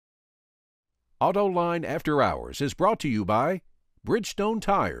Autoline After Hours is brought to you by Bridgestone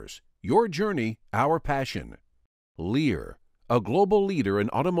Tires, your journey, our passion. Lear, a global leader in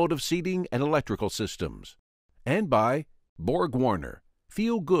automotive seating and electrical systems. And by Borg Warner,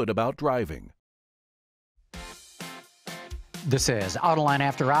 feel good about driving. This is Autoline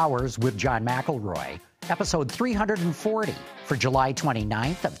After Hours with John McElroy, episode 340 for July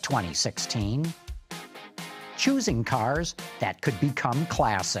 29th of 2016. Choosing cars that could become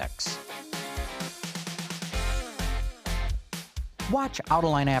classics. Watch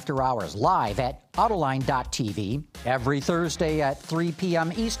Autoline After Hours live at Autoline.tv every Thursday at 3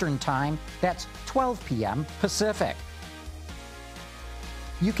 p.m. Eastern Time. That's 12 p.m. Pacific.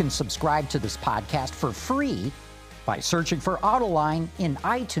 You can subscribe to this podcast for free by searching for Autoline in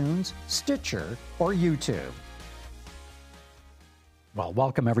iTunes, Stitcher, or YouTube. Well,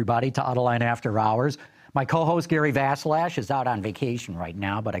 welcome everybody to Autoline After Hours. My co-host Gary Vasilash is out on vacation right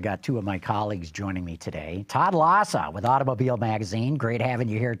now, but I got two of my colleagues joining me today. Todd Lassa with Automobile Magazine. Great having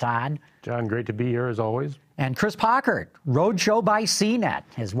you here, Todd. John, great to be here as always. And Chris Paukert, Roadshow by CNET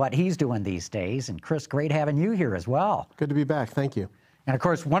is what he's doing these days. And Chris, great having you here as well. Good to be back. Thank you. And of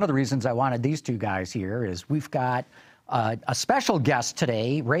course, one of the reasons I wanted these two guys here is we've got a special guest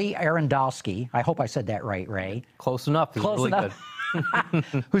today, Ray Arondoski. I hope I said that right, Ray. Close enough. Close really enough. Good.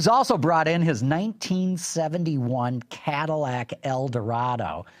 Who's also brought in his 1971 Cadillac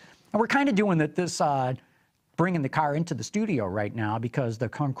Eldorado. And we're kind of doing this, bringing the car into the studio right now because the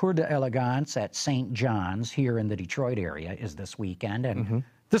Concours d'Elegance at St. John's here in the Detroit area is this weekend. And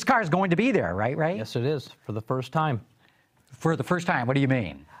this car is going to be there, right, Ray? Yes, it is, for the first time. For the first time, what do you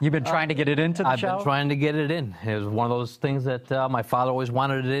mean? You've been trying to get it into the show? I've been trying to get it in. It was one of those things that my father always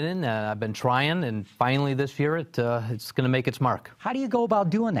wanted it in. I've been trying, and finally this year it's going to make its mark. How do you go about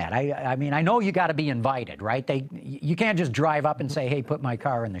doing that? I mean, I know you got to be invited, right? You can't just drive up and say, hey, put my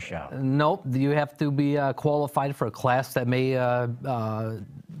car in the show. Nope, you have to be qualified for a class that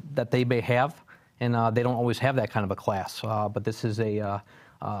they may have, and they don't always have that kind of a class. But this is a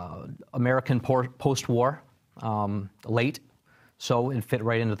American post-war, late. So it fit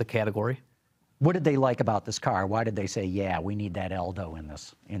right into the category. What did they like about this car? Why did they say, yeah, we need that Eldo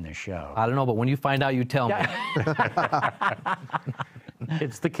in this show? I don't know, but when you find out, you tell me.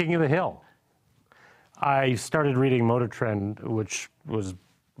 It's the king of the hill. I started reading Motor Trend, which was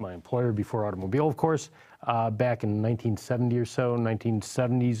my employer before automobile, of course, back in 1970 or so,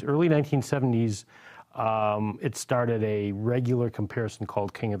 early 1970s. It started a regular comparison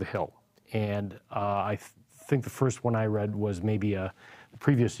called King of the Hill. And I think the first one I read was maybe the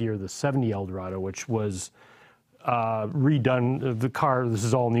previous year, the 70 Eldorado, which was redone. The car, this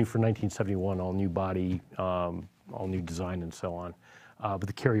is all new for 1971, all new body, all new design and so on. But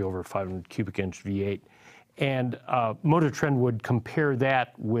the carryover 500 cubic inch V8. And Motor Trend would compare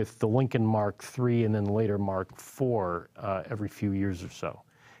that with the Lincoln Mark III and then later Mark IV every few years or so.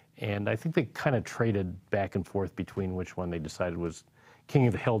 And I think they kind of traded back and forth between which one they decided was King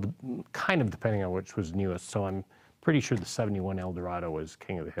of the Hill, kind of depending on which was newest. So I'm pretty sure the 71 Eldorado was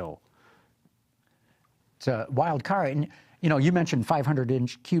King of the Hill. It's a wild car. And, you know, you mentioned 500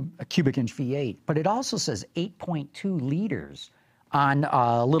 cubic inch V8, but it also says 8.2 liters on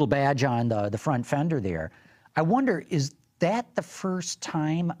a little badge on the front fender there. I wonder, is that the first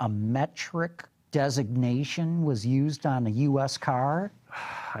time a metric designation was used on a U.S. car?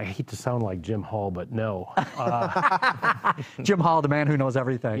 I hate to sound like Jim Hall, but no. Jim Hall, the man who knows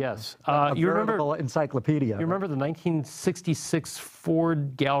everything. Yes. You remember encyclopedia. You remember the 1966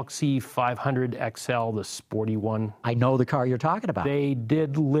 Ford Galaxy 500 XL, the sporty one? I know the car you're talking about. They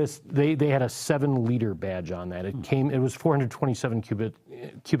did list. They had a 7-liter badge on that. It was 427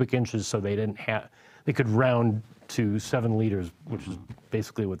 cubic inches, so they didn't have. They could round to 7 liters, which is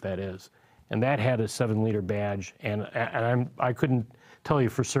basically what that is. And that had a 7-liter badge, and I couldn't tell you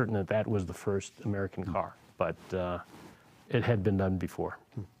for certain that was the first American car, but it had been done before.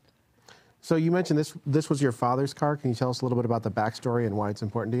 So you mentioned this was your father's car. Can you tell us a little bit about the backstory and why it's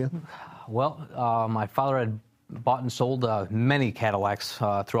important to you? Well, my father had bought and sold many Cadillacs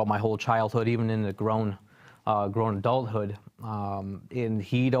throughout my whole childhood, even in the grown adulthood, and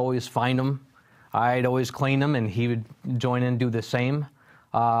he'd always find them. I'd always clean them, and he would join in and do the same,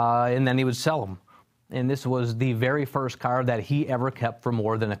 and then he would sell them. And this was the very first car that he ever kept for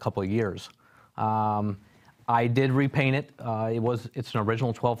more than a couple of years. I did repaint it. It's an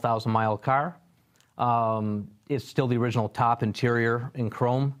original 12,000-mile car. It's still the original top interior in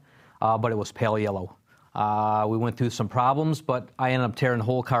chrome, but it was pale yellow. We went through some problems, but I ended up tearing the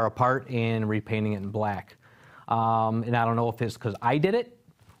whole car apart and repainting it in black. And I don't know if it's because I did it,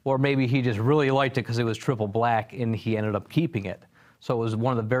 or maybe he just really liked it because it was triple black and he ended up keeping it. So it was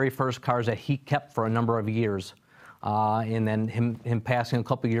one of the very first cars that he kept for a number of years. And then him passing a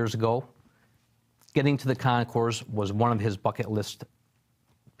couple of years ago, getting to the Concours was one of his bucket list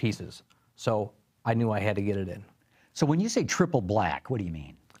pieces. So I knew I had to get it in. So when you say triple black, what do you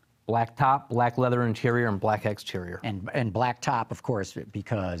mean? Black top, black leather interior, and black exterior. And black top, of course,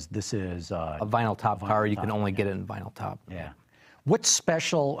 because this is a vinyl top car. You can only get it in vinyl top. Yeah. What's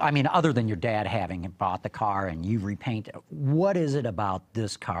special, I mean, other than your dad having bought the car and you repaint it, what is it about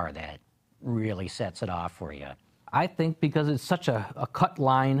this car that really sets it off for you? I think because it's such a cut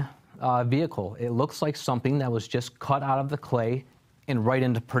line vehicle. It looks like something that was just cut out of the clay and right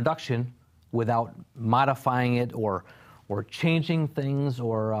into production without modifying it or changing things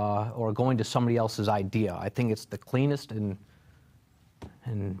or going to somebody else's idea. I think it's the cleanest and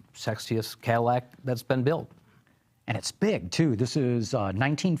sexiest Cadillac that's been built. And it's big, too. This is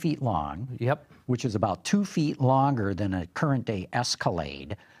 19 feet long. Yep. Which is about 2 feet longer than a current-day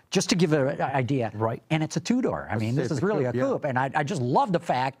Escalade. Just to give an idea. Right. And it's a two-door. I mean, this is really a coupe. And I just love the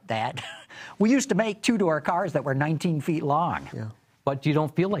fact that we used to make two-door cars that were 19 feet long. Yeah. But you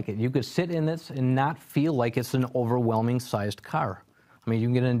don't feel like it. You could sit in this and not feel like it's an overwhelming sized car. I mean, you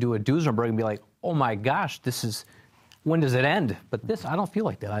can get into a Duesenberg and be like, oh my gosh, this is, when does it end? But this, I don't feel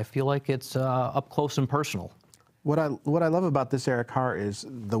like that. I feel like it's up close and personal. What I love about this era car is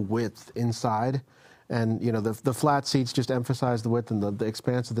the width inside. And, you know, the flat seats just emphasize the width and the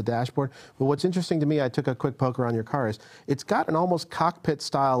expanse of the dashboard. But what's interesting to me, I took a quick poke around your car, is it's got an almost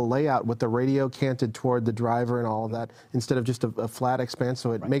cockpit-style layout with the radio canted toward the driver and all of that, instead of just a flat expanse,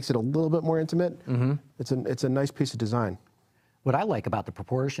 so it makes it a little bit more intimate. Mm-hmm. It's a nice piece of design. What I like about the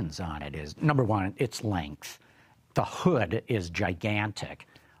proportions on it is, number one, its length. The hood is gigantic.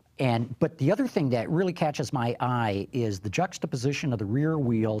 But the other thing that really catches my eye is the juxtaposition of the rear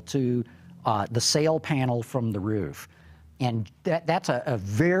wheel to the sail panel from the roof. And that's a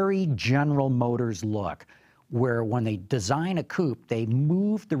very General Motors look, where when they design a coupe, they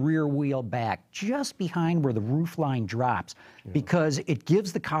move the rear wheel back just behind where the roof line drops, because it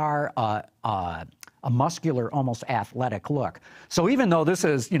gives the car a muscular, almost athletic look. So even though this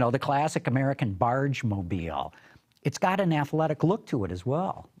is, you know, the classic American barge mobile, it's got an athletic look to it as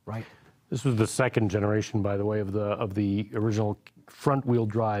well. Right. This was the second generation, by the way, of the original front-wheel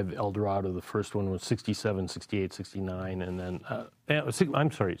drive Eldorado. The first one was 67, 68, 69, and then,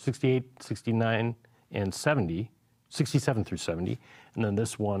 I'm sorry, 68, 69, and 70, 67 through 70. And then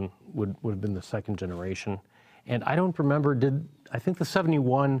this one would have been the second generation. And I don't remember, I think the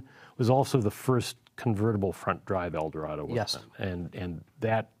 71 was also the first convertible front-drive Eldorado. Yes. And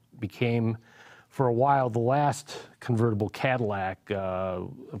that became, for a while, the last convertible Cadillac,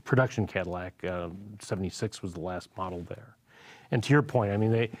 production Cadillac. 76 was the last model there. And to your point, I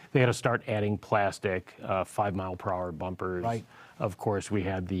mean, they had to start adding plastic, 5-mile-per-hour bumpers. Right. Of course, we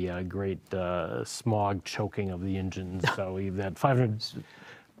had the great smog choking of the engines. So that 500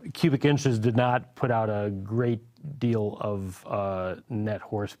 cubic inches did not put out a great deal of net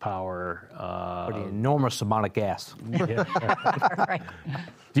horsepower. But an enormous amount of gas. Yeah. Right.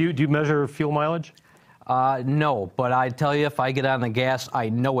 Do you measure fuel mileage? No, but I tell you, if I get on the gas, I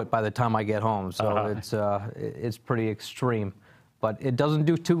know it by the time I get home. So it's pretty extreme. But it doesn't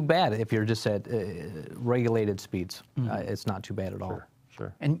do too bad if you're just at regulated speeds. It's not too bad at all.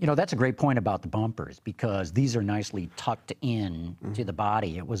 Sure. And, you know, that's a great point about the bumpers, because these are nicely tucked in to the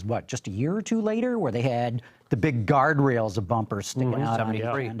body. It was, what, just a year or two later where they had the big guardrails of bumpers sticking out on the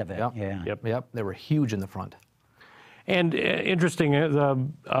end of it. Yep. Yep. They were huge in the front. And interesting,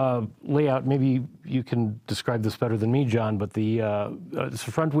 the layout, maybe you can describe this better than me, John, but it's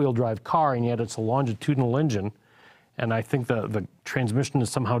a front-wheel drive car, and yet it's a longitudinal engine. And I think the transmission is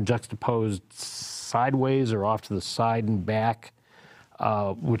somehow juxtaposed sideways or off to the side and back,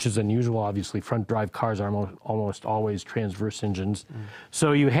 which is unusual. Obviously, front-drive cars are almost always transverse engines.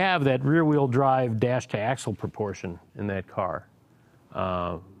 So you have that rear-wheel drive dash-to-axle proportion in that car.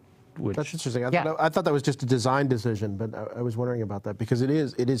 That's interesting. I thought that was just a design decision, but I was wondering about that, because it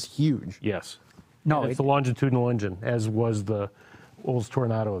is huge. Yes. No, it's a longitudinal engine, as was the Olds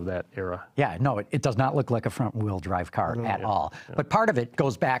Tornado of that era. Yeah, no, it does not look like a front-wheel drive car at all. Yeah. But part of it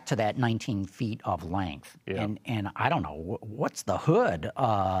goes back to that 19 feet of length. Yeah. And I don't know, what's the hood?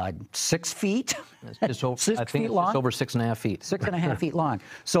 6 feet? It's just over, 6 I think feet it's long? just over 6.5 feet. 6.5 feet long.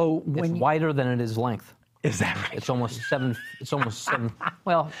 So when it's wider than it is length. Is that right? It's almost 7. It's almost 7.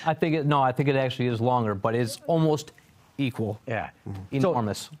 Well, I think it actually is longer, but it's almost equal. Yeah.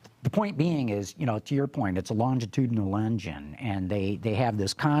 Enormous. So point being is, you know, to your point, it's a longitudinal engine, and they have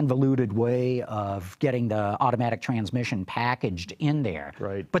this convoluted way of getting the automatic transmission packaged in there.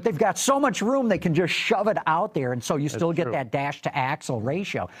 Right. But they've got so much room, they can just shove it out there, and so you still get true. that dash-to-axle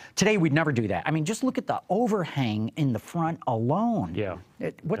ratio. Today, we'd never do that. I mean, just look at the overhang in the front alone. Yeah.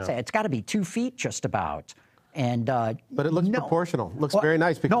 What's that? It's got to be 2 feet just about. And But it looks proportional. Looks very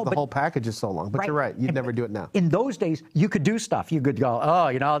nice because the whole package is so long. But you're right. You'd never do it now. In those days, you could do stuff. You could go, oh,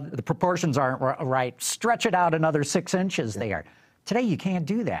 you know, the proportions aren't right. Stretch it out another 6 inches there. Today, you can't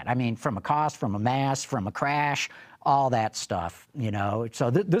do that. I mean, from a cost, from a mass, from a crash, all that stuff, you know. So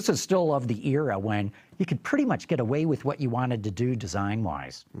this is still of the era when you could pretty much get away with what you wanted to do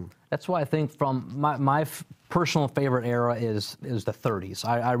design-wise. That's why I think from my personal favorite era is the 30s.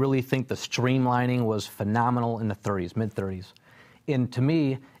 I really think the streamlining was phenomenal in the 30s, mid-30s. And to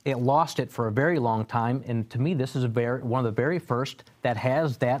me, it lost it for a very long time. And to me, this is one of the very first that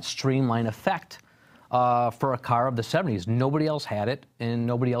has that streamline effect for a car of the 70s. Nobody else had it, and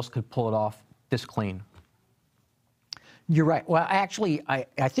nobody else could pull it off this clean. You're right. Well, actually, I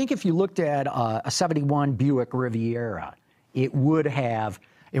think if you looked at a 71 Buick Riviera, it would have,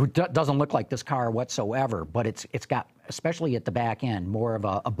 it doesn't look like this car whatsoever, but it's got, especially at the back end, more of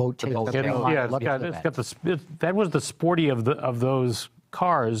a boat tail. Yeah, that was the sporty of those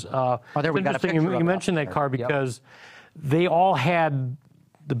cars. There we got a picture of you mentioned that car because they all had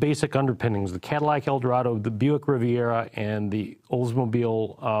the basic underpinnings: the Cadillac Eldorado, the Buick Riviera, and the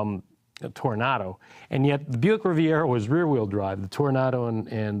Oldsmobile Tornado. And yet the Buick Riviera was rear-wheel drive. The Tornado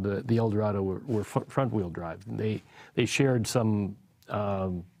and the Eldorado were front-wheel drive. They shared some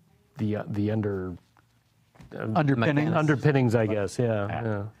the underpinnings, I guess.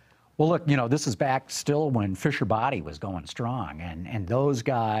 Yeah. Well, look, you know, this is back still when Fisher Body was going strong, and those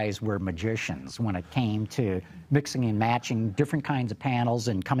guys were magicians when it came to mixing and matching different kinds of panels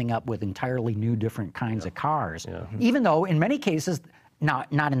and coming up with entirely new different kinds of cars. Yeah. Even though in many cases,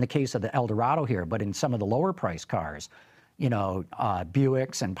 not in the case of the Eldorado here, but in some of the lower price cars, you know,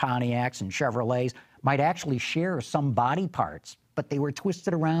 Buicks and Pontiacs and Chevrolets might actually share some body parts, but they were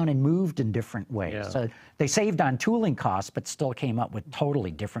twisted around and moved in different ways. Yeah. So they saved on tooling costs, but still came up with totally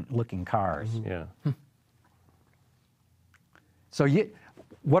different looking cars. Yeah. So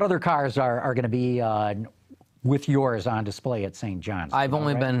what other cars are going to be with yours on display at St. John's? I've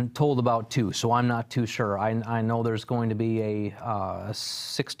only been told about 2, so I'm not too sure. I know there's going to be a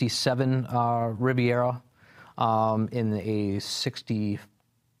 67 Riviera in a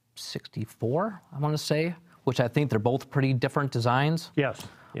 64, I want to say, which I think they're both pretty different designs. Yes.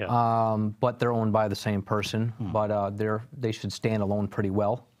 Yeah. But they're owned by the same person. But they should stand alone pretty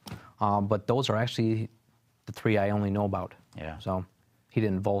well. But those are actually the 3 I only know about. Yeah. So he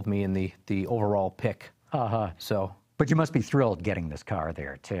didn't involve me in the overall pick. So. But you must be thrilled getting this car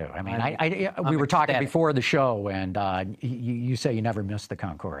there too. I mean, we were talking before the show, and you say you never missed the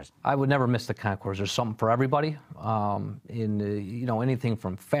Concours. I would never miss the Concours. There's something for everybody. You know, anything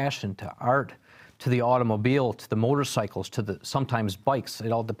from fashion to art, to the automobile, to the motorcycles, to the sometimes bikes.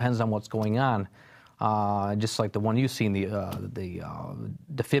 It all depends on what's going on. Just like the one you've seen, the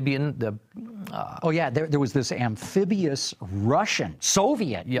amphibian. Oh yeah, there was this amphibious Russian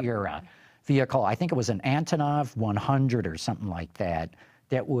Soviet era vehicle. I think it was an Antonov 100 or something like that.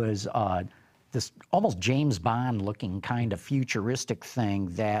 That was this almost James Bond looking kind of futuristic thing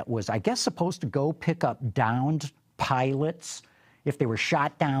that was, I guess, supposed to go pick up downed pilots if they were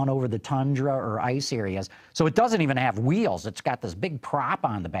shot down over the tundra or ice areas. So it doesn't even have wheels. It's got this big prop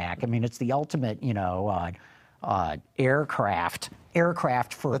on the back. I mean, it's the ultimate, you know, aircraft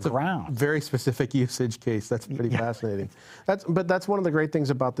for ground. A very specific usage case. That's pretty fascinating. But that's one of the great things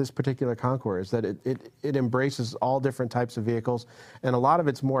about this particular Concours, is that it embraces all different types of vehicles, and a lot of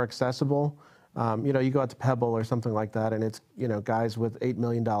it's more accessible. You know, you go out to Pebble or something like that, and it's, you know, guys with $8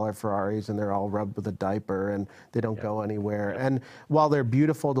 million Ferraris, and they're all rubbed with a diaper, and they don't go anywhere. And while they're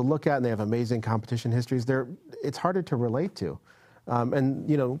beautiful to look at and they have amazing competition histories, it's harder to relate to. And,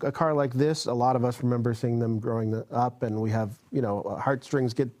 you know, a car like this, a lot of us remember seeing them growing up, and we have, you know,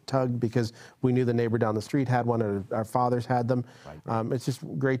 heartstrings get tugged because we knew the neighbor down the street had one, or our fathers had them. Right. It's just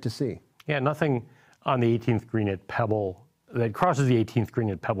great to see. Yeah, nothing on the 18th green at Pebble that crosses the 18th green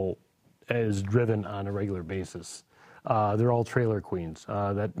at Pebble is driven on a regular basis. They're all trailer queens.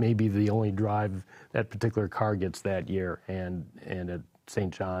 That may be the only drive that particular car gets that year. And at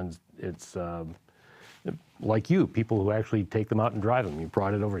St. John's, it's like you, people who actually take them out and drive them. You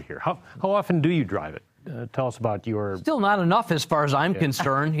brought it over here. How often do you drive it? Tell us about your... Still not enough as far as I'm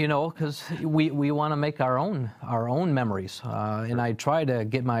concerned, you know, because we want to make our own memories. And I try to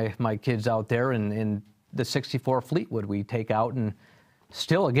get my kids out there, and the 64 Fleetwood we take out and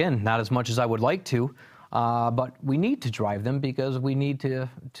Still, again, not as much as I would like to, but we need to drive them because we need to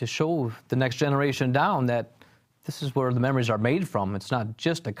show the next generation down that this is where the memories are made from. It's not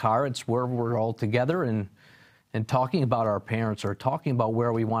just a car, it's where we're all together and talking about our parents or talking about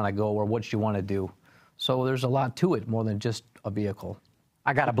where we want to go or what you want to do. So there's a lot to it, more than just a vehicle.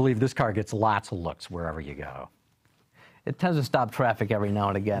 I got to believe this car gets lots of looks wherever you go. It tends to stop traffic every now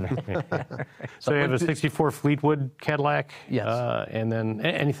and again. So you have a 64 Fleetwood Cadillac? Yes. And then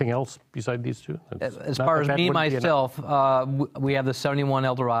anything else beside these two? As far as me, myself, we have the 71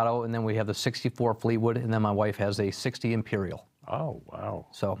 Eldorado, and then we have the 64 Fleetwood, and then my wife has a 60 Imperial. Oh, wow.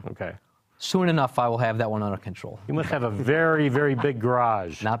 So okay. Soon enough, I will have that one under control. You must have a very, very big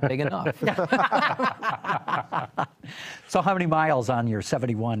garage. Not big enough. So how many miles on your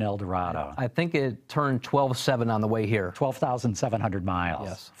 71 Eldorado? I think it turned 12.7 on the way here. 12,700 miles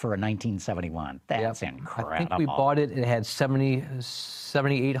Yes. for a 1971. That's incredible. I think we bought it. It had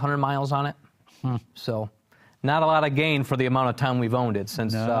 7,800 miles on it. So not a lot of gain for the amount of time we've owned it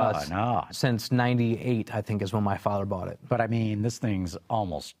since since 98, I think, is when my father bought it. But I mean, this thing's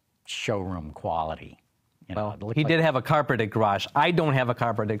almost showroom quality. You know, Well, he did have a carpeted garage. I don't have a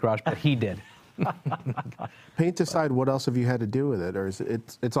carpeted garage, but he did. Paint aside, what else have you had to do with it? Or is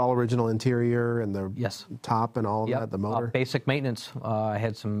it's all original interior and the Yes. top and all of that, the motor? Basic maintenance. I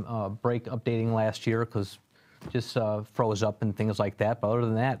had some brake updating last year because just froze up and things like that. But other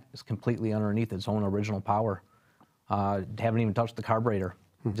than that, it's completely underneath its own original power. Haven't even touched the carburetor.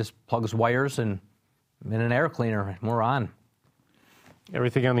 Just plugs wires and an air cleaner, and we're on.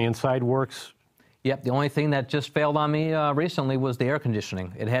 Everything on the inside works? Yep, the only thing that just failed on me recently was the air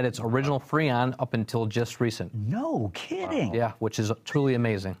conditioning. It had its original Freon up until just recent. No kidding. Yeah, which is truly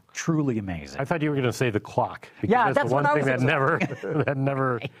amazing. Truly amazing. I thought you were going to say the clock. Yeah, that's the one what I thing was that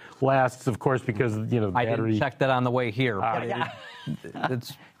never lasts, of course, because I battery. didn't check that on the way here.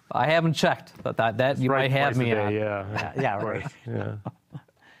 But I haven't checked, but that you might have me on. Yeah, right. Yeah.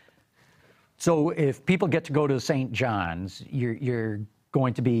 So if people get to go to St. John's, you're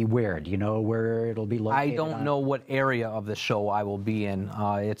going to be where? Do you know where it'll be located? I don't know what area of the show I will be in.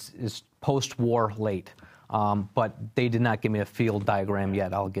 It's post-war late, but they did not give me a field diagram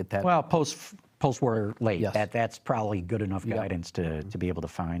yet. I'll get that. Well, post-war late. Yes. That's probably good enough guidance to be able to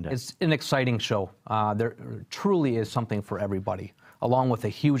find it. It's an exciting show. There truly is something for everybody, along with a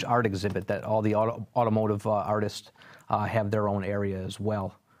huge art exhibit that all the automotive artists have their own area as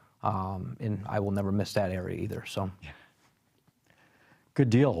well. And I will never miss that area either. So. Good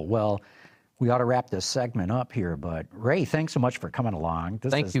deal. Well, we ought to wrap this segment up here, but Ray, thanks so much for coming along.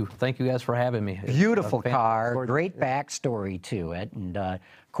 Thank you. Thank you guys for having me. Beautiful car, great backstory to it. And of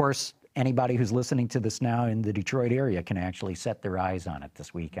course, anybody who's listening to this now in the Detroit area can actually set their eyes on it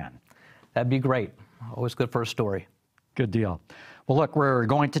this weekend. That'd be great. Always good for a story. Good deal. Well, look, we're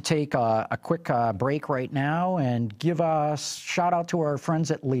going to take a quick break right now and give a shout out to our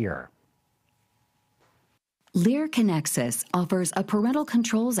friends at Lear. Lear Connexus offers a parental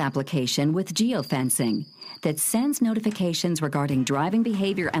controls application with geofencing that sends notifications regarding driving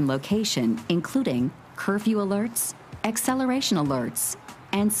behavior and location, including curfew alerts, acceleration alerts,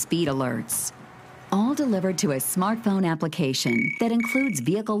 and speed alerts. All delivered to a smartphone application that includes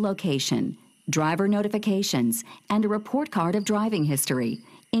vehicle location, driver notifications, and a report card of driving history,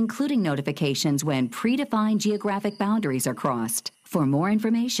 including notifications when predefined geographic boundaries are crossed. For more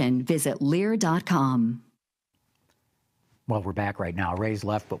information, visit Lear.com. Well, we're back right now. Ray's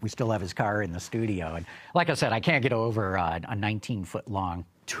left, but we still have his car in the studio. And like I said, I can't get over a 19-foot-long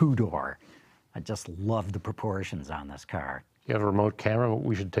two-door. I just love the proportions on this car. You have a remote camera?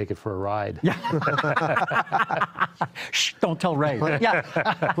 We should take it for a ride. Yeah. Shh, don't tell Ray. Yeah.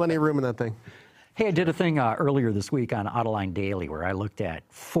 Plenty of room in that thing. Hey, I did a thing earlier this week on Autoline Daily where I looked at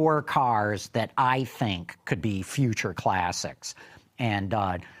 4 cars that I think could be future classics. And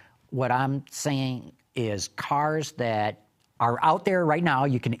what I'm saying is cars that are out there right now.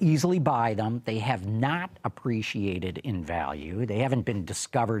 You can easily buy them. They have not appreciated in value. They haven't been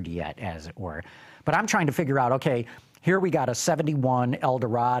discovered yet, as it were. But I'm trying to figure out, okay, here we got a 71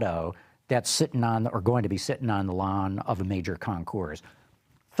 Eldorado that's sitting on, or going to be sitting on the lawn of a major concours.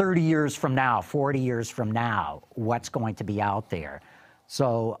 30 years from now, 40 years from now, what's going to be out there?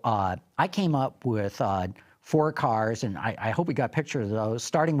 So I came up with 4 cars, and I hope we got pictures of those,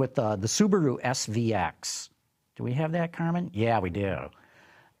 starting with the Subaru SVX. Do we have that, Carmen? Yeah, we do.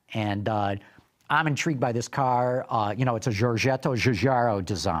 And I'm intrigued by this car. It's a Giugiaro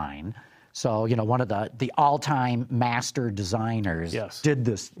design. So, one of the all-time master designers did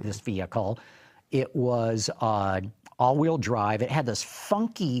this vehicle. It was all-wheel drive. It had this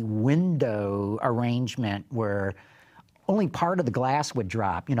funky window arrangement where only part of the glass would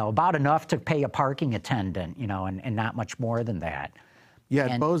drop, about enough to pay a parking attendant, and not much more than that.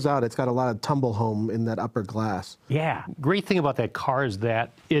 Yeah, it bows out. It's got a lot of tumble home in that upper glass. Yeah. Great thing about that car is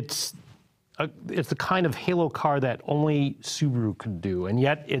that it's the kind of halo car that only Subaru could do, and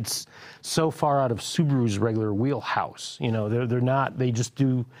yet it's so far out of Subaru's regular wheelhouse. They're not. They just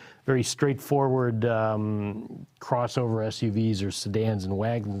do very straightforward crossover SUVs or sedans and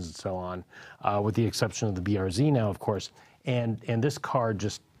wagons and so on, with the exception of the BRZ now, of course. And this car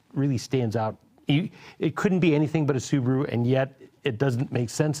just really stands out. It couldn't be anything but a Subaru, and yet it doesn't make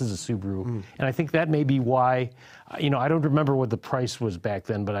sense as a Subaru. And I think that may be why, I don't remember what the price was back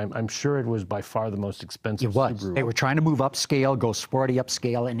then, but I'm sure it was by far the most expensive Subaru. They were trying to move upscale, go sporty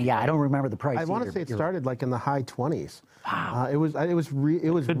upscale, and I don't remember the price. I want to say it started like in the high 20s. Wow.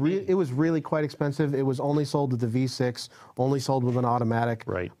 It was really quite expensive. It was only sold with the V6, only sold with an automatic.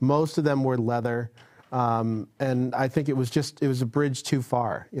 Right. Most of them were leather. And I think it was a bridge too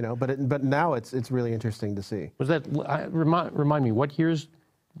far, but now it's really interesting to see. Was that, remind me, what years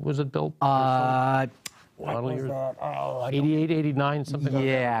was it built? What Model was years? that? Oh, 88, 89, something like that?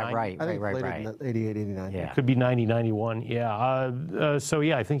 yeah, right. I think later than that, 88, 89. Yeah. Could be 90, 91, yeah. So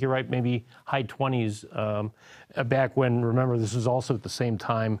yeah, I think you're right, maybe high 20s. Back when, remember, this was also at the same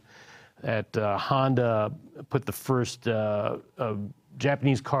time that Honda put the first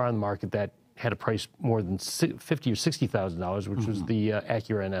Japanese car on the market that had a price more than $50,000 or $60,000, which was the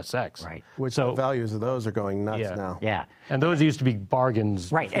Acura NSX. Right. Which the values of those are going nuts Yeah. now. Yeah. And those used to be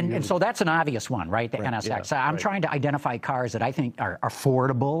bargains. Right, and so that's an obvious one, right? The NSX. yeah, I'm trying to identify cars that I think are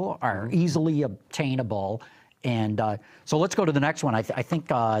affordable, are easily obtainable, and so let's go to the next one. I think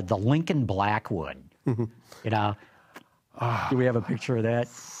the Lincoln Blackwood. Do we have a picture of that?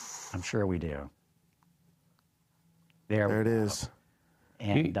 I'm sure we do. There it is.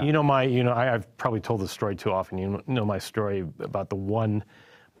 And, I've probably told this story too often. You know my story about the one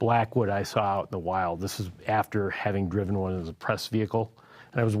Blackwood I saw out in the wild. This is after having driven one as a press vehicle.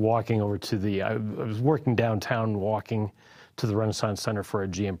 And I was walking over to I was working downtown, walking to the Renaissance Center for a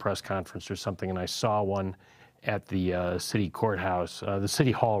GM press conference or something, and I saw one at the city courthouse, the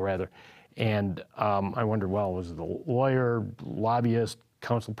city hall rather. And I wondered, well, was it the lawyer, lobbyist,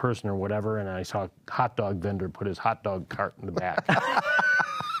 council person or whatever? And I saw a hot dog vendor put his hot dog cart in the back.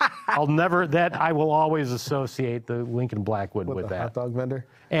 I will always associate the Lincoln Blackwood with that. Hot dog vendor?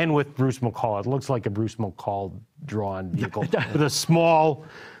 And with Bruce McCall. It looks like a Bruce McCall drawn vehicle with a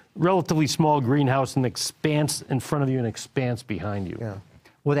relatively small greenhouse, an expanse in front of you, an expanse behind you. Yeah.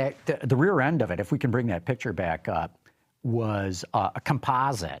 well, the rear end of it, if we can bring that picture back up, was a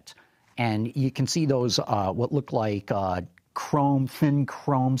composite, and you can see those what look like thin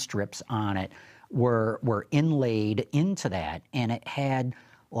chrome strips on it were inlaid into that, and it had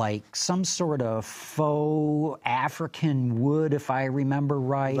like some sort of faux African wood, if I remember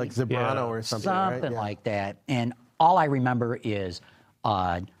right. Like Zebrano or something, right? Something like that. And all I remember is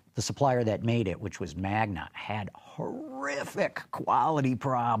the supplier that made it, which was Magna, had horrific quality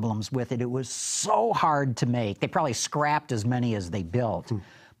problems with it. It was so hard to make. They probably scrapped as many as they built.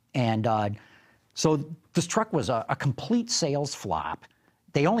 And so this truck was a complete sales flop.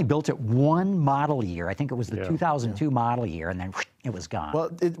 They only built it one model year. I think it was the 2002 model year, and then it was gone. Well,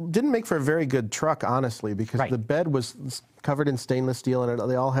 it didn't make for a very good truck, honestly, because the bed was covered in stainless steel,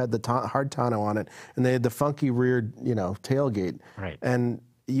 and they all had the hard tonneau on it, and they had the funky rear, tailgate. Right. And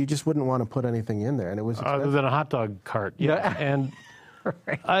you just wouldn't want to put anything in there, and it was expensive. Other than a hot dog cart. Yeah. And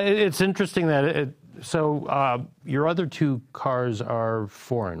it's interesting that your other two cars are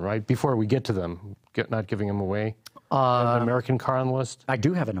foreign, right? Before we get to them, not giving them away. An American car on the list? I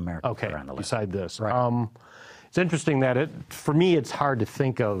do have an American car on the list. Beside this. Right. It's interesting that for me, it's hard to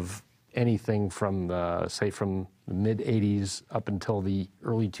think of anything from the mid-'80s up until the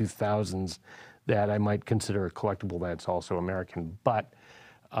early 2000s that I might consider a collectible that's also American. But,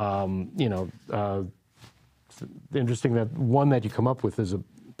 it's interesting that one that you come up with is a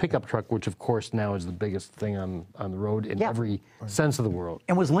pickup truck, which of course now is the biggest thing on the road in every sense of the world.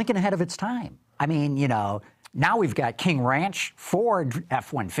 And was Lincoln ahead of its time? I mean, now we've got King Ranch Ford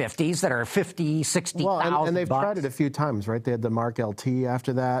F-150s that are $50,000, $60,000. Well, and they've tried it a few times, right? They had the Mark LT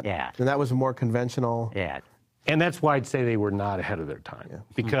after that. Yeah. And that was more conventional. Yeah. And that's why I'd say they were not ahead of their time. Yeah.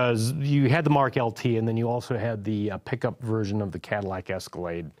 Because you had the Mark LT, and then you also had the pickup version of the Cadillac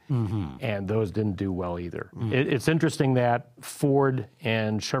Escalade, and those didn't do well either. It's interesting that Ford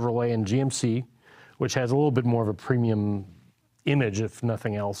and Chevrolet and GMC, which has a little bit more of a premium image, if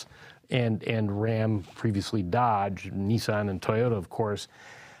nothing else, and Ram, previously Dodge, Nissan, and Toyota, of course,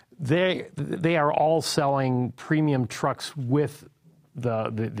 they are all selling premium trucks with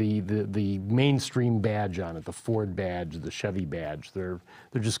the mainstream badge on it, the Ford badge, the Chevy badge. They're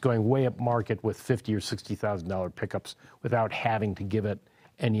just going way up market with $50,000 or $60,000 pickups without having to give it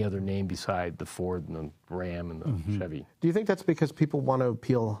any other name beside the Ford and the Ram and the Chevy. Do you think that's because people want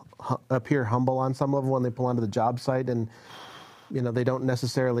to appear humble on some level when they pull onto the job site, and they don't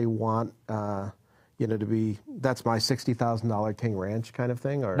necessarily want to be, that's my $60,000 King Ranch kind of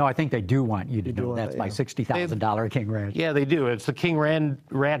thing? Or? No, I think they do want you to know that's my $60,000 King Ranch. Yeah, they do. It's the King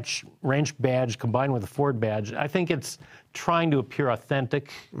Ranch badge combined with the Ford badge. I think it's trying to appear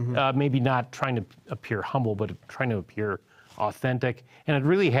authentic, maybe not trying to appear humble, but trying to appear authentic. And it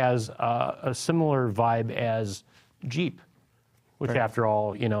really has a similar vibe as Jeep, which after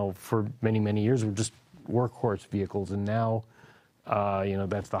all, for many, many years were just workhorse vehicles. And now,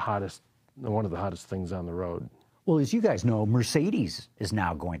 that's one of the hottest things on the road. Well, as you guys know, Mercedes is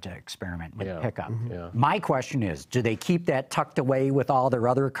now going to experiment with pickup. Yeah. My question is, do they keep that tucked away with all their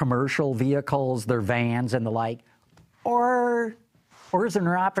other commercial vehicles, their vans and the like? Or is there an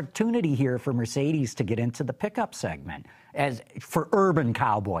opportunity here for Mercedes to get into the pickup segment as for urban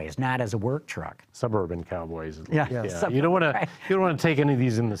cowboys, not as a work truck? Suburban cowboys. Yeah. You don't want to take any of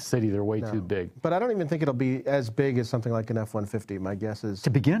these in the city. They're way too big. But I don't even think it'll be as big as something like an F-150. My guess is to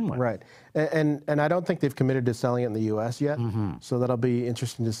begin with. Right. And I don't think they've committed to selling it in the U.S. yet. So that'll be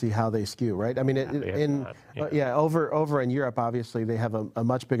interesting to see how they skew. Right. I mean, over in Europe, obviously they have a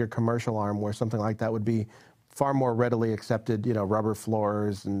much bigger commercial arm where something like that would be far more readily accepted, rubber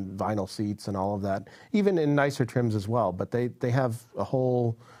floors and vinyl seats and all of that, even in nicer trims as well. But they have a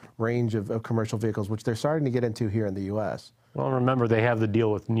whole range of commercial vehicles, which they're starting to get into here in the U.S. Well, remember, they have the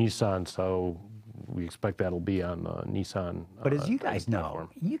deal with Nissan, so we expect that'll be on Nissan. But as you guys know,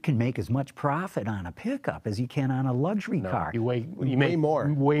 you can make as much profit on a pickup as you can on a luxury car. You make more.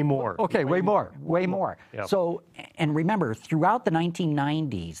 Way more. Okay, way more. Yep. So, and remember, throughout the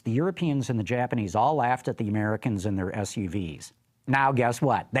 1990s, the Europeans and the Japanese all laughed at the Americans and their SUVs. Now, guess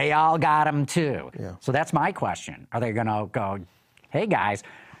what? They all got them too. Yeah. So that's my question. Are they going to go, hey guys,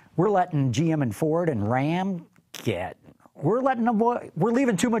 we're letting GM and Ford and Ram we're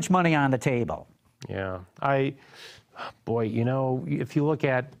leaving too much money on the table. Yeah, if you look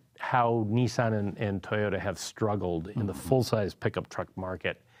at how Nissan and Toyota have struggled in the full-size pickup truck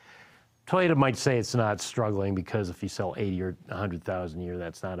market, Toyota might say it's not struggling because if you sell 80 or 100,000 a year,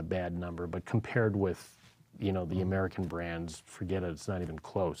 that's not a bad number. But compared with, the American brands, forget it, it's not even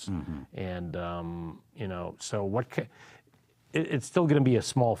close. And, so it's still going to be a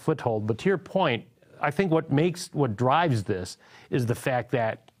small foothold. But to your point, I think what drives this is the fact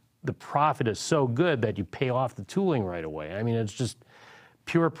that the profit is so good that you pay off the tooling right away. I mean, it's just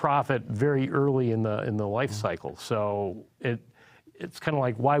pure profit very early in the life cycle. So it's kind of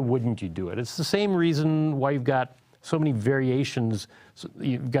like, why wouldn't you do it? It's the same reason why you've got so many variations.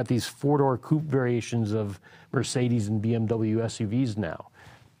 You've got these four-door coupe variations of Mercedes and BMW SUVs now.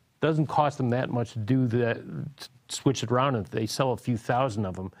 It doesn't cost them that much to do that, switch it around. If they sell a few thousand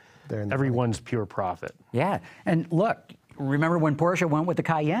of them, everyone's pure profit. Yeah, and look, remember when Porsche went with the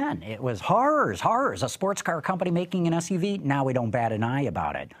Cayenne? It was horrors, a sports car company making an SUV. Now we don't bat an eye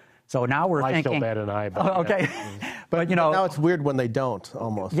about it. So now we're thinking. I still bat an eye about it. Okay, but now it's weird when they don't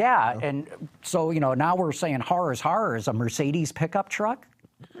almost. Yeah, and so now we're saying horrors, a Mercedes pickup truck.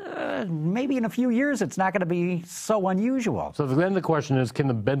 Maybe in a few years it's not going to be so unusual. So then the question is, can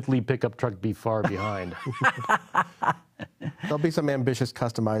the Bentley pickup truck be far behind? There'll be some ambitious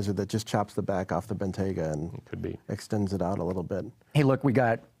customizer that just chops the back off the Bentayga and extends it out a little bit. Hey, look, we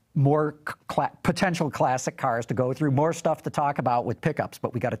got more potential classic cars to go through, more stuff to talk about with pickups,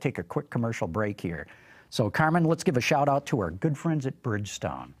 but we got to take a quick commercial break here. So, Carmen, let's give a shout out to our good friends at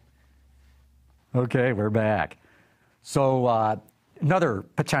Bridgestone. Okay, we're back. So, another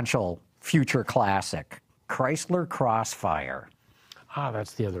potential future classic, Chrysler Crossfire.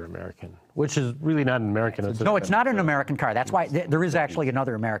 That's the other American, which is really not an American. No, it's not an American car. That's why there is actually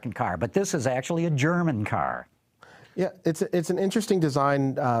another American car, but this is actually a German car. Yeah, it's an interesting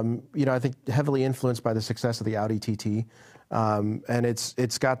design. I think heavily influenced by the success of the Audi TT, and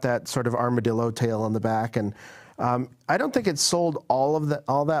it's got that sort of armadillo tail on the back, and I don't think it's sold all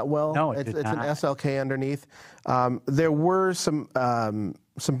that well. No, it's an SLK underneath. There were some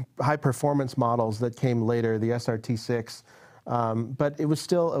high performance models that came later, the SRT6. But it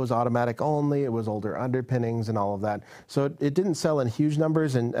was automatic only. It was older underpinnings and all of that. So it didn't sell in huge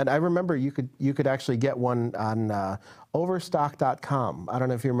numbers. And I remember you could actually get one on Overstock.com. I don't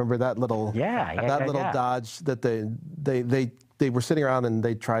know if you remember that little Dodge that they were sitting around and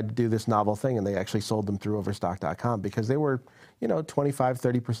they tried to do this novel thing and they actually sold them through Overstock.com because they were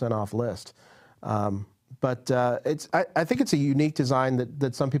 25-30% off list. But I think it's a unique design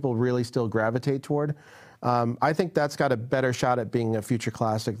that some people really still gravitate toward. I think that's got a better shot at being a future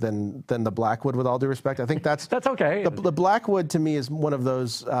classic than the Blackwood, with all due respect. I think that's okay. The Blackwood to me is one of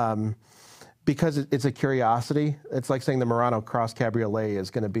those, because it's a curiosity. It's like saying the Murano Cross Cabriolet is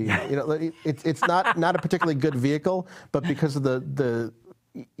going to be, it's not a particularly good vehicle, but because of the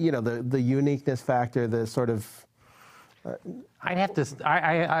uniqueness factor, the sort of. I'd have to.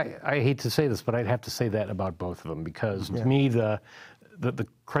 I hate to say this, but I'd have to say that about both of them, because to me the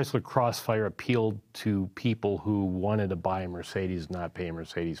Chrysler Crossfire appealed to people who wanted to buy a Mercedes, not pay a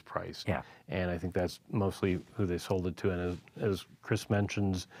Mercedes price. Yeah. And I think that's mostly who they sold it to. And as Chris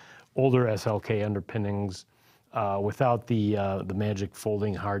mentions, older SLK underpinnings, without the magic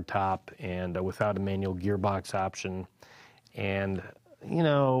folding hardtop, and without a manual gearbox option, and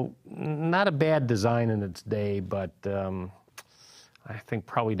not a bad design in its day, but I think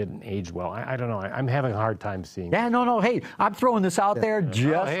probably didn't age well. I don't know. I'm having a hard time seeing. Yeah, no. Hey, I'm throwing this out there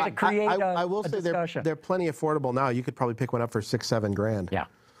just to create I will say discussion. they're plenty affordable now. You could probably pick one up for $6-7 grand. Yeah,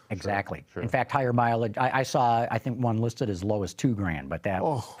 exactly. Sure. In fact, higher mileage. I saw, I think one listed as low as $2 grand, but that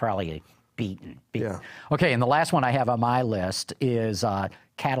probably beaten. Yeah. Okay, and the last one I have on my list is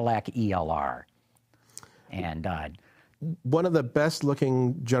Cadillac ELR, and one of the best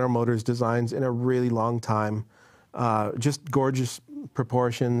looking General Motors designs in a really long time. Just gorgeous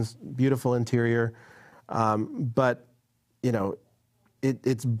proportions, beautiful interior, but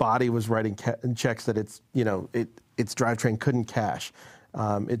its body was writing checks that its drivetrain couldn't cash.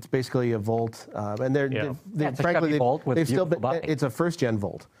 It's basically a Volt, and frankly they've still been. It's a first-gen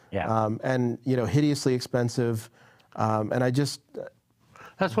Volt, and hideously expensive, and I just.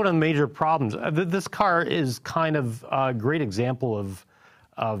 That's one of the major problems. This car is kind of a great example of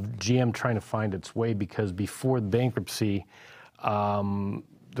GM trying to find its way, because before the bankruptcy,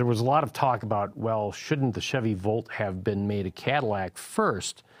 there was a lot of talk about, well, shouldn't the Chevy Volt have been made a Cadillac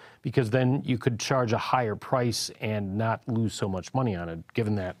first, because then you could charge a higher price and not lose so much money on it,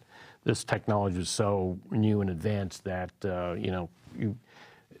 given that this technology was so new and advanced that it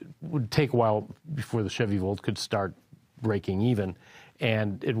would take a while before the Chevy Volt could start breaking even,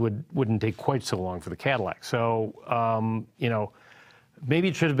 and it wouldn't take quite so long for the Cadillac. So, maybe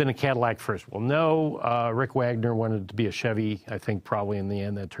it should have been a Cadillac first. Well, no, Rick Wagner wanted it to be a Chevy. I think probably in the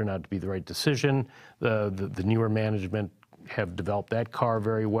end that turned out to be the right decision. The newer management have developed that car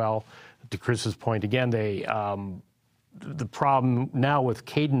very well. To Chris's point, again, the problem now with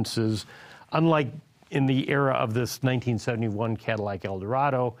cadences, unlike in the era of this 1971 Cadillac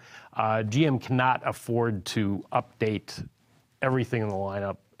Eldorado, GM cannot afford to update everything in the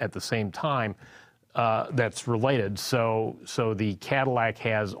lineup at the same time that's related. So the Cadillac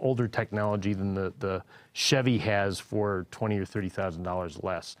has older technology than the Chevy has for $20,000 or $30,000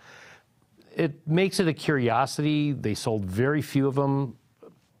 less. It makes it a curiosity. They sold very few of them.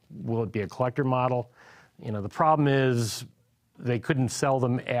 Will it be a collector model? The problem is they couldn't sell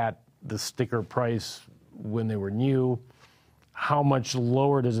them at the sticker price when they were new. How much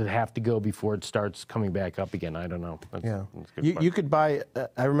lower does it have to go before it starts coming back up again? I don't know. That's you could buy,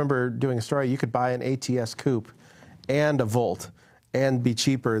 I remember doing a story, you could buy an ATS coupe and a Volt and be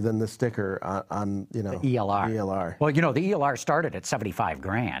cheaper than the sticker on the ELR. Well, the ELR started at 75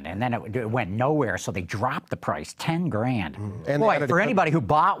 grand, and then it went nowhere, so they dropped the price 10 grand. And boy, for anybody who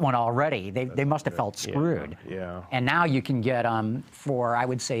bought one already, they must have felt screwed. Yeah. And now you can get for, I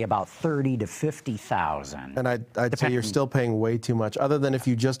would say, about 30 to 50,000. And I'd say you're still paying way too much, other than if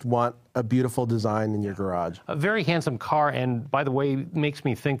you just want a beautiful design in your garage. A very handsome car, and by the way, makes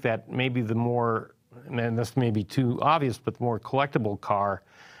me think that maybe the more, and this may be too obvious, but the more collectible car,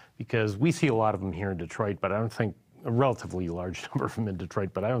 because we see a lot of them here in Detroit, but I don't think a relatively large number of them in Detroit,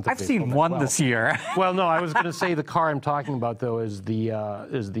 but I don't think I've seen one this year. Well, no, I was going to say the car I'm talking about though is the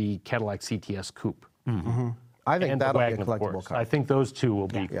Cadillac CTS Coupe. Mm-hmm. I think that'll be a collectible car. I think those two will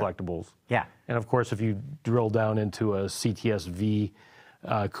be collectibles. Yeah. And of course, if you drill down into a CTS V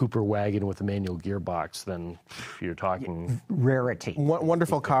Cooper wagon with a manual gearbox, then you're talking rarity.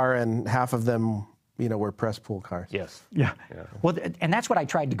 Wonderful car, and half of them, were press pool cars. Yes. Yeah. Well, and that's what I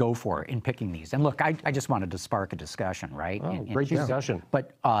tried to go for in picking these. And look, I just wanted to spark a discussion, right? Oh, great discussion.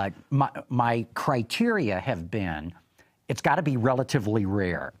 But my criteria have been, it's got to be relatively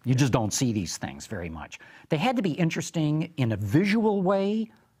rare. You just don't see these things very much. They had to be interesting in a visual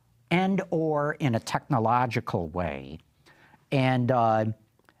way and or in a technological way. And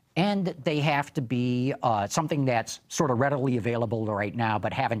they have to be something that's sort of readily available right now,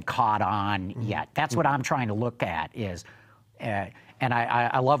 but haven't caught on yet. That's what I'm trying to look at is, and And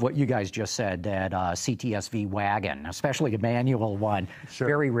I love what you guys just said, that CTSV wagon, especially a manual one,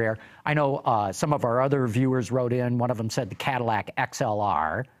 very rare. I know some of our other viewers wrote in. One of them said the Cadillac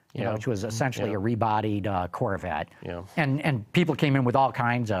XLR, you know, which was essentially a rebodied Corvette. Yeah. And people came in with all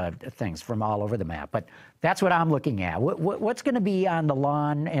kinds of things from all over the map. But that's what I'm looking at. What's going to be on the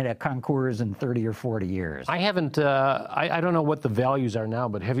lawn at a Concours in 30 or 40 years? I haven't, I don't know what the values are now,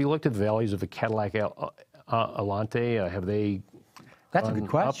 but have you looked at the values of a Cadillac Alante? Have they... That's a good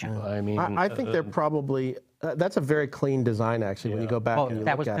question. I mean, I think they're probably. That's a very clean design, actually. When you go back and you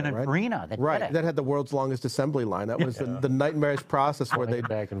that look was at it, right? Pininfarina that did it. That had the world's longest assembly line. That was the nightmarish process where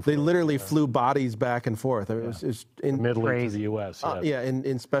they literally flew bodies back and forth. It was in Middle East to the U.S.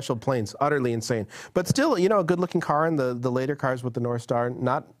 In special planes, utterly insane. But still, you know, a good-looking car, and the later cars with the North Star,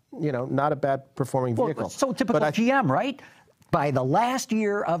 not a bad performing vehicle. So typical GM, right? By the last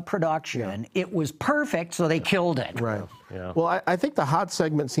year of production, it was perfect, so they killed it. Right. Yeah. Well, I think the hot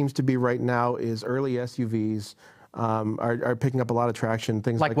segment seems to be right now is early SUVs are picking up a lot of traction.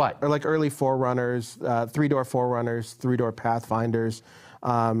 Things like what? Or like early 4Runners, three-door 4Runners, three-door Pathfinders.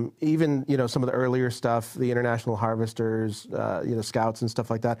 Even some of the earlier stuff, the International Harvesters, Scouts and stuff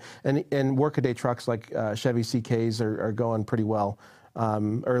like that, and workaday trucks like Chevy CKs are going pretty well.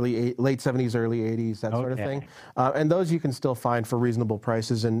 Late 70s, early 80s, that sort of thing. And those you can still find for reasonable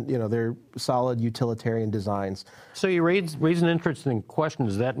prices, and they're solid utilitarian designs. So you raise an interesting question.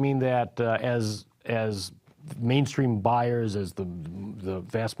 Does that mean that as mainstream buyers, as the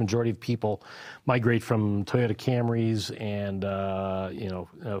vast majority of people migrate from Toyota Camrys and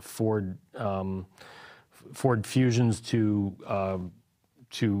Ford Fusions to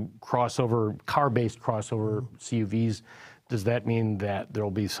crossover car-based crossover CUVs? Does that mean that there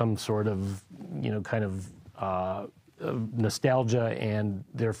will be some sort of, nostalgia and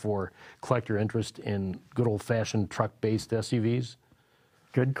therefore collector interest in good old-fashioned truck-based SUVs?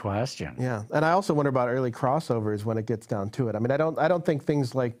 Good question. Yeah, and I also wonder about early crossovers when it gets down to it. I mean, I don't think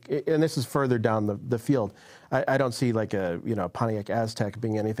things like, and this is further down the field. I don't see like a Pontiac Aztek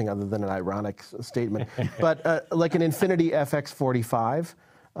being anything other than an ironic statement, but like an Infiniti FX45.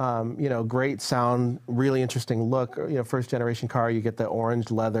 Great sound, really interesting look. First generation car, you get the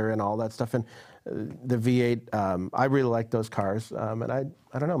orange leather and all that stuff. And the V8, I really like those cars. And I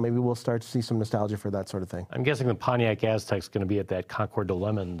don't know, maybe we'll start to see some nostalgia for that sort of thing. I'm guessing the Pontiac Aztek's going to be at that Concours de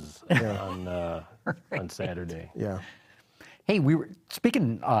Lemons on Saturday. Yeah. Hey, we were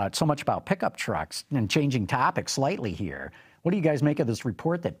speaking so much about pickup trucks and changing topics slightly here. What do you guys make of this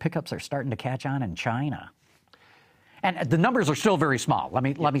report that pickups are starting to catch on in China? And the numbers are still very small.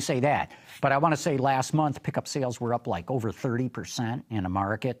 Let me say that. But I want to say last month, pickup sales were up like over 30% in a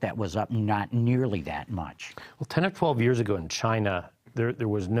market that was up not nearly that much. Well, 10 or 12 years ago in China, there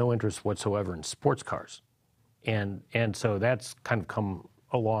was no interest whatsoever in sports cars. And so that's kind of come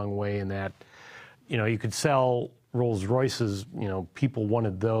a long way in that, you could sell Rolls Royces, people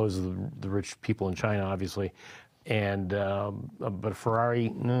wanted those, the rich people in China, obviously. And but Ferrari,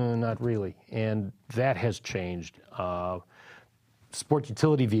 no, not really, and that has changed. Sport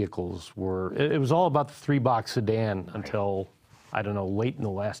utility vehicles it was all about the three-box sedan until, I don't know, late in the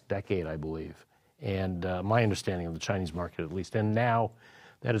last decade, I believe. And my understanding of the Chinese market, at least. And now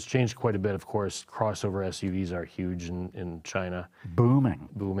that has changed quite a bit. Of course, crossover SUVs are huge in China.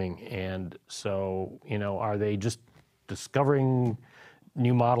 Booming. And so, are they just discovering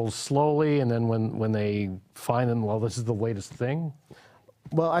new models slowly, and then when they find them, well, this is the latest thing?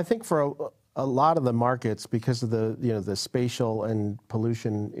 Well, I think for a lot of the markets, because of the spatial and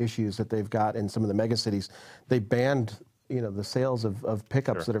pollution issues that they've got in some of the megacities, they banned the sales of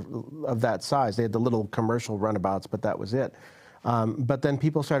pickups that are of that size. They had the little commercial runabouts, but that was it. But then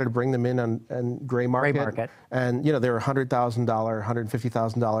people started to bring them in on gray market. And, they were $100,000,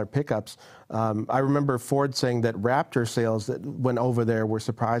 $150,000 pickups. I remember Ford saying that Raptor sales that went over there were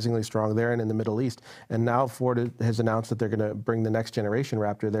surprisingly strong there and in the Middle East. And now Ford has announced that they're going to bring the next generation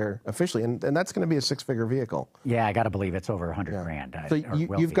Raptor there officially. And that's going to be a six-figure vehicle. Yeah, I got to believe it's over 100 grand. So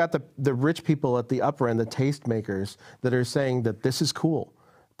you've got the rich people at the upper end, the taste makers, that are saying that this is cool.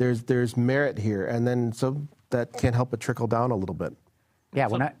 There's merit here. And then so that can't help but trickle down a little bit. Yeah,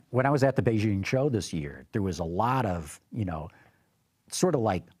 when I was at the Beijing show this year, there was a lot of, sort of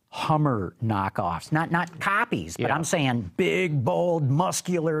like Hummer knockoffs, not copies, but I'm saying big, bold,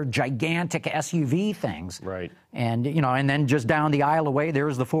 muscular, gigantic SUV things. Right. And, and then just down the aisle away,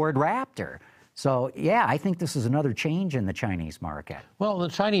 there's the Ford Raptor. So, yeah, I think this is another change in the Chinese market. Well, the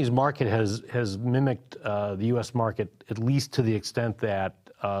Chinese market has mimicked the U.S. market, at least to the extent that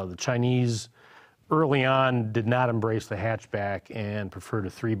the Chinese early on did not embrace the hatchback and preferred a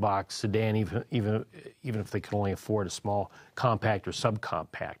 3-box sedan, even if they could only afford a small compact or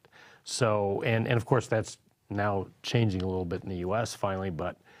subcompact. So, and of course that's now changing a little bit in the U.S. finally,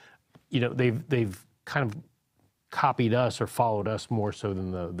 but they've kind of copied us or followed us more so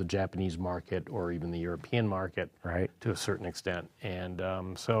than the Japanese market or even the European market, right, to a certain extent. And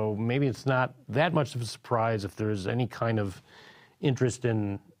so maybe it's not that much of a surprise if there's any kind of interest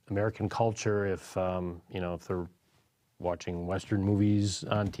in American culture, if if they're watching Western movies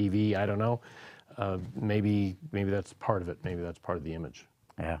on TV. I don't know. Maybe that's part of it. Maybe that's part of the image.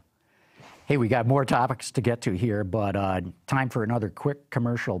 Yeah. Hey, we got more topics to get to here, but time for another quick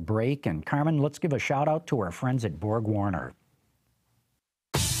commercial break. And Carmen, let's give a shout out to our friends at Borg Warner.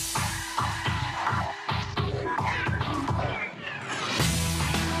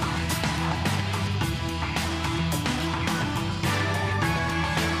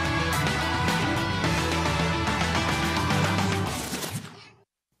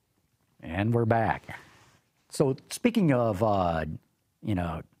 And we're back. So speaking of,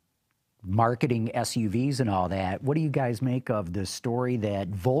 marketing SUVs and all that, what do you guys make of the story that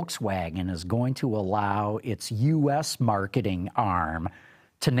Volkswagen is going to allow its U.S. marketing arm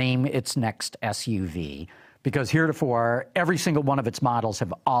to name its next SUV? Because heretofore, every single one of its models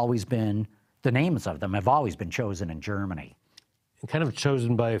have always been, the names of them have always been chosen in Germany. And kind of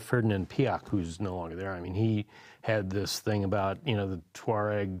chosen by Ferdinand Piëch, who's no longer there. I mean, he had this thing about, the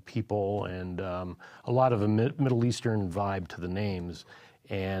Tuareg people and a lot of a Middle Eastern vibe to the names.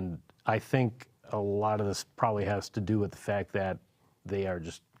 And I think a lot of this probably has to do with the fact that they are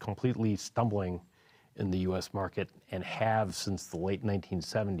just completely stumbling in the U.S. market and have since the late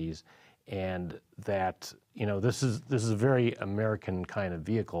 1970s, and that this is a very American kind of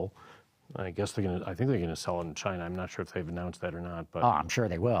vehicle. I guess I think they're gonna sell it in China. I'm not sure if they've announced that or not. But I'm sure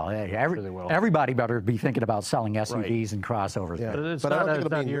they will. Sure they will. Everybody better be thinking about selling SUVs right. and crossovers. Yeah. But I don't think it'll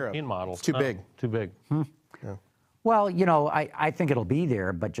be in European Europe. model. It's too big. Too big. Yeah. Well, I think it'll be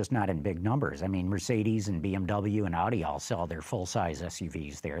there, but just not in big numbers. I mean, Mercedes and BMW and Audi all sell their full-size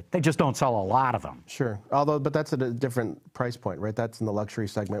SUVs there. They just don't sell a lot of them. Sure. But that's at a different price point, right? That's in the luxury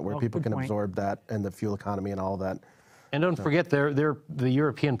segment where people can absorb that and the fuel economy and all that. And don't forget, the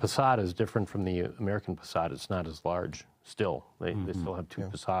European Passat is different from the American Passat. It's not as large still. They still have two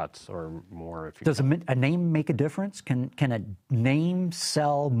Passats or more. If you Does a name make a difference? Can a name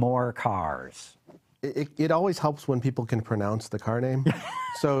sell more cars? It always helps when people can pronounce the car name.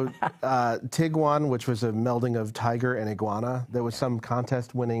 So Tiguan, which was a melding of tiger and iguana, there was some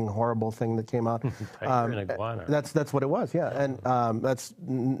contest-winning horrible thing that came out. Tiger and iguana. That's what it was, yeah. And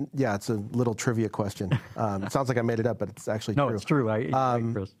it's a little trivia question. It sounds like I made it up, but it's actually true. No, it's true.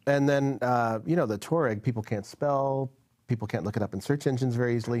 And then the Touareg, people can't spell, people can't look it up in search engines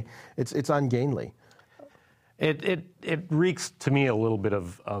very easily. It's ungainly. It reeks to me a little bit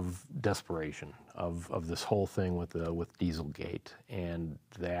of desperation of this whole thing with Dieselgate, and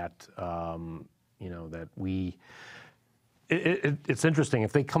that that we. It's interesting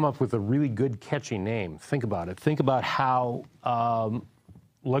if they come up with a really good catchy name. Think about it. Think about how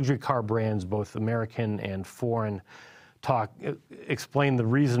luxury car brands, both American and foreign, explain the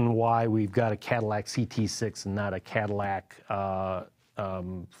reason why we've got a Cadillac CT6 and not a Cadillac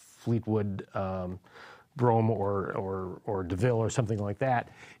Fleetwood. Brome or DeVille or something like that,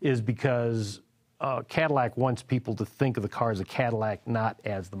 is because Cadillac wants people to think of the car as a Cadillac, not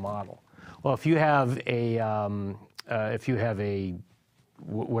as the model. Well, if you have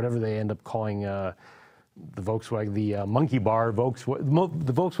whatever they end up calling the Volkswagen, the Monkey Bar, the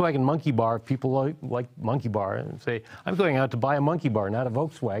Volkswagen Monkey Bar, people like Monkey Bar and say, I'm going out to buy a Monkey Bar, not a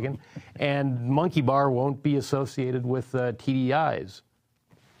Volkswagen, and Monkey Bar won't be associated with TDIs.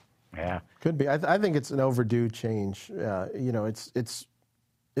 Yeah, could be. I think it's an overdue change.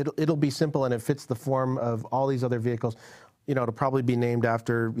 It'll be simple and it fits the form of all these other vehicles. It'll probably be named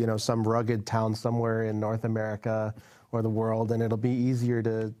after some rugged town somewhere in North America or the world, and it'll be easier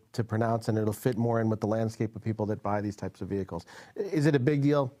to pronounce, and it'll fit more in with the landscape of people that buy these types of vehicles. Is it a big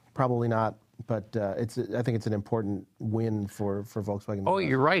deal? Probably not. But I think it's an important win for Volkswagen. Oh,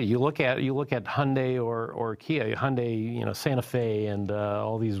 you're right. You look at Hyundai or Kia, Hyundai, Santa Fe, and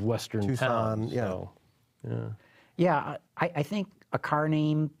all these Western Tucson, towns. yeah. So, yeah. I think a car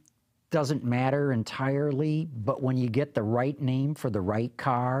name doesn't matter entirely, but when you get the right name for the right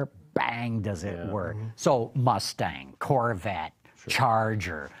car, bang, does it work. So Mustang, Corvette,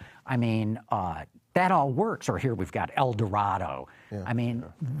 Charger. I mean, that all works. Or here we've got Eldorado. Yeah. I mean,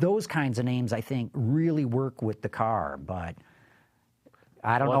 those kinds of names, I think, really work with the car. But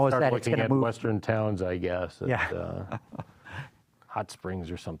I don't know if that it's going to move. Western towns, I guess. hot springs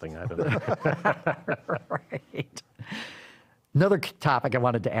or something. I don't know. Right. Another topic I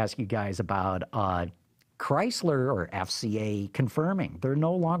wanted to ask you guys about, Chrysler or FCA confirming they're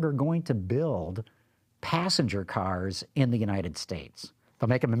no longer going to build passenger cars in the United States. They'll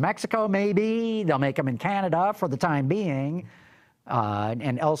make them in Mexico, maybe. They'll make them in Canada for the time being,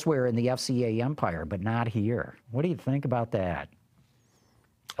 and elsewhere in the FCA empire, but not here. What do you think about that?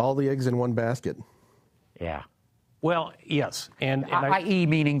 All the eggs in one basket. Yeah. Well, yes. And i.e.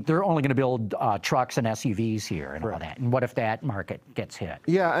 meaning they're only going to build trucks and SUVs here and all that. And what if that market gets hit?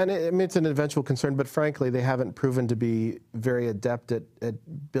 Yeah, and it's an eventual concern, but frankly, they haven't proven to be very adept at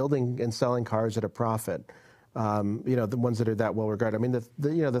building and selling cars at a profit. The ones that are that well regarded. I mean,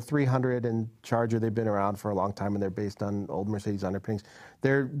 the 300 and Charger, they've been around for a long time, and they're based on old Mercedes underpinnings.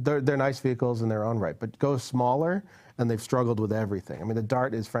 They're nice vehicles in their own right, but go smaller, and they've struggled with everything. I mean, the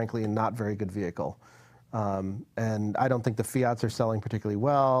Dart is frankly a not very good vehicle. And I don't think the Fiats are selling particularly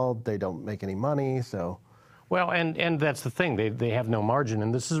well. They don't make any money, so. Well, and that's the thing. They have no margin,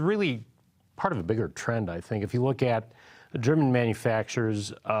 and this is really part of a bigger trend, I think. If you look at the German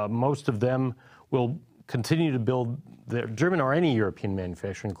manufacturers, most of them will continue to build their German or any European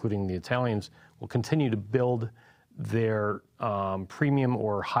manufacturer, including the Italians, will continue to build their premium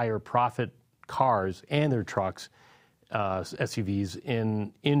or higher profit cars and their trucks, SUVs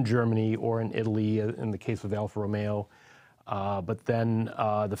in Germany or in Italy, in the case of Alfa Romeo. But then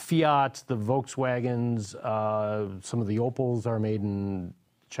the Fiats, the Volkswagens, some of the Opels are made in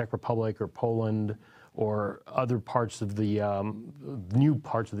Czech Republic or Poland or other parts of the new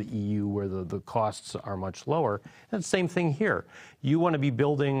parts of the EU where the costs are much lower. And the same thing here. You want to be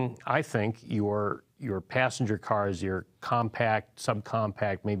building, I think, your passenger cars, your compact,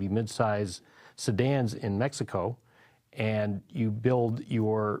 subcompact, maybe midsize sedans in Mexico, and you build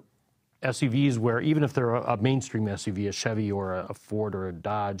your SUVs where even if they're a mainstream SUV, a Chevy or a Ford or a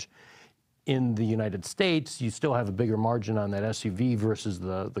Dodge, in the United States, you still have a bigger margin on that SUV versus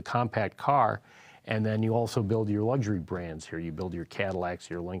the compact car. And then you also build your luxury brands here. You build your Cadillacs,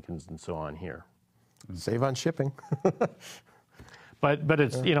 your Lincolns, and so on here. Save on shipping. But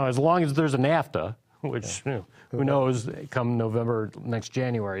it's, as long as there's a NAFTA, which who knows, come November, next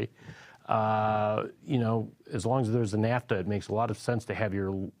January, as long as there's a NAFTA, it makes a lot of sense to have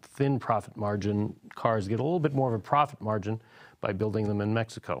your thin profit margin cars get a little bit more of a profit margin by building them in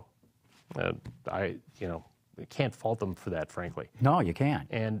Mexico. I can't fault them for that, frankly. No, you can't.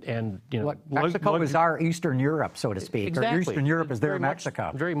 And Look, Mexico is our Eastern Europe, so to speak. Exactly. Or Eastern Europe is their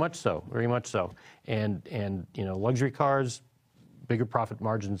Mexico. Very much so. Very much so. And luxury cars, bigger profit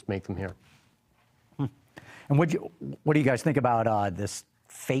margins make them here. And what do you guys think about this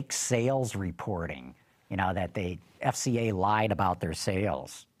fake sales reporting? That the FCA lied about their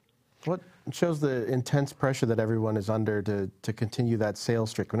sales. What shows the intense pressure that everyone is under to continue that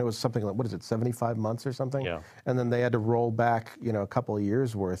sales streak? When it was something like, 75 months or something? Yeah. And then they had to roll back, a couple of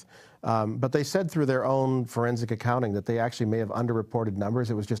years worth. But they said through their own forensic accounting that they actually may have underreported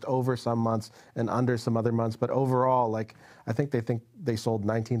numbers. It was just over some months and under some other months. But overall, I think they sold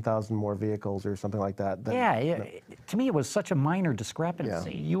 19,000 more vehicles or something like that. To me, it was such a minor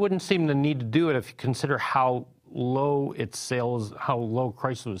discrepancy. Yeah. You wouldn't seem to need to do it if you consider how low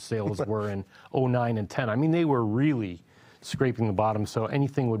Chrysler's sales were in 09 and 10. I mean, they were really scraping the bottom, so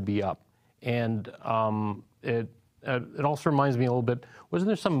anything would be up. And it also reminds me a little bit, wasn't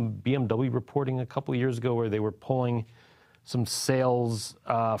there some BMW reporting a couple of years ago where they were pulling some sales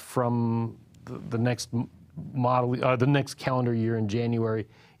from the next model, the next calendar year in January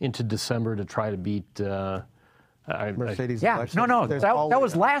into December to try to beat Mercedes. Yeah, no, that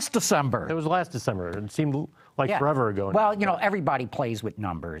was last December. It was last December. It seemed like forever ago. Well, everybody plays with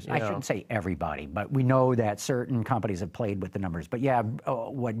numbers. I shouldn't say everybody, but we know that certain companies have played with the numbers. But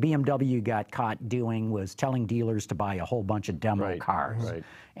what BMW got caught doing was telling dealers to buy a whole bunch of demo cars. Right.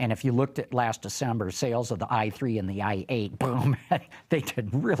 And if you looked at last December, sales of the i3 and the i8, boom, they did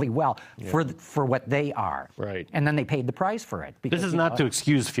really well for what they are. Right. And then they paid the price for it. This is not to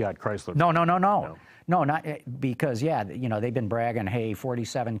excuse Fiat Chrysler. No, not because, they've been bragging, hey,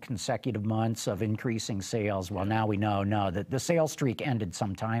 47 consecutive months of increasing sales. Well, now we know, that the sales streak ended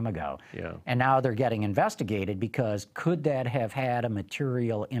some time ago. Yeah. And now they're getting investigated because could that have had a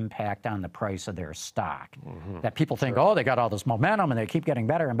material impact on the price of their stock? Mm-hmm. That people think, they got all this momentum and they keep getting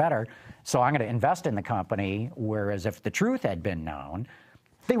better and better, so I'm going to invest in the company, whereas if the truth had been known,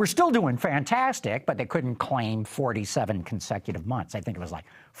 they were still doing fantastic, but they couldn't claim 47 consecutive months. I think it was like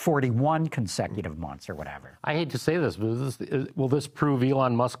 41 consecutive months or whatever. I hate to say this, but will this prove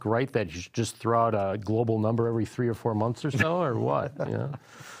Elon Musk right that you should just throw out a global number every 3 or 4 months or so, or what?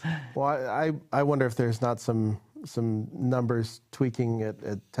 Well, I wonder if there's not some some numbers tweaking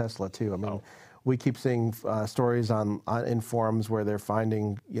at Tesla too. I mean, we keep seeing stories in forums where they're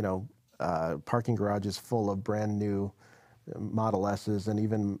finding, parking garages full of brand new Model S's and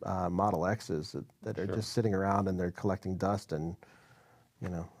even Model X's that are just sitting around and they're collecting dust, and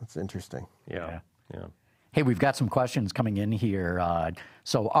it's interesting. Yeah. Hey, we've got some questions coming in here.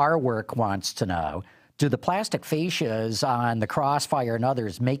 So our work wants to know, do the plastic fascias on the Crossfire and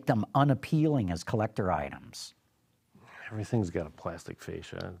others make them unappealing as collector items? Everything's got a plastic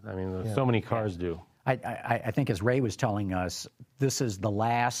fascia. I mean, so many cars do. I think, as Ray was telling us, this is the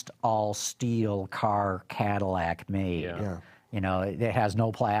last all-steel car Cadillac made. It has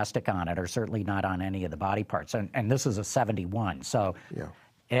no plastic on it, or certainly not on any of the body parts. And this is a 71, so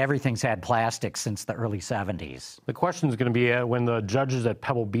everything's had plastic since the early 70s. The question is going to be when the judges at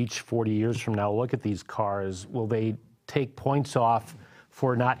Pebble Beach 40 years from now look at these cars, will they take points off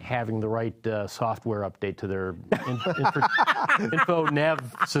for not having the right software update to their info nav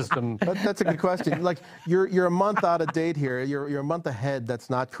system? That's a good question. Like, you're a month out of date here. You're a month ahead. That's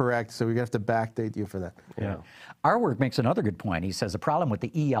not correct. So we have to backdate you for that. Yeah. Our work makes another good point. He says the problem with the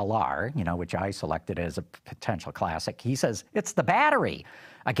ELR, which I selected as a potential classic, he says it's the battery.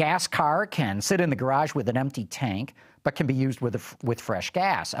 A gas car can sit in the garage with an empty tank, but can be used with fresh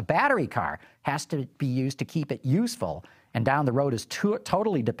gas. A battery car has to be used to keep it useful, and down the road is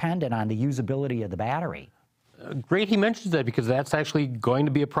totally dependent on the usability of the battery. Great he mentions that, because that's actually going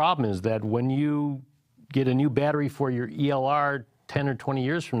to be a problem, is that when you get a new battery for your ELR 10 or 20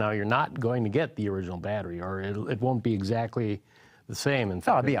 years from now, you're not going to get the original battery, or it won't be exactly the same. In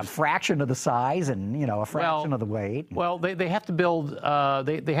fact, it'll be a fraction of the size and a fraction of the weight. Well, they have to build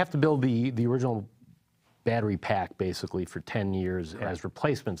they have to build the original battery pack basically for 10 years as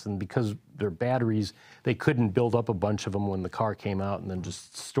replacements, and because they're batteries, they couldn't build up a bunch of them when the car came out and then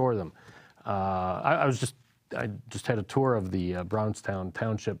just store them. I just had a tour of the Brownstown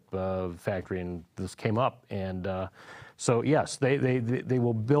Township factory, and this came up, and so yes, they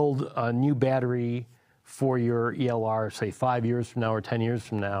will build a new battery for your ELR, say 5 years from now or 10 years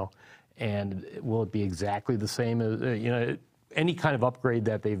from now, and will it be exactly the same as any kind of upgrade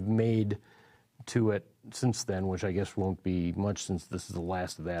that they've made to it since then, which I guess won't be much since this is the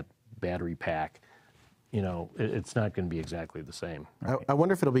last of that battery pack. It's not going to be exactly the same. I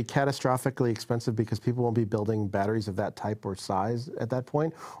wonder if it'll be catastrophically expensive because people won't be building batteries of that type or size at that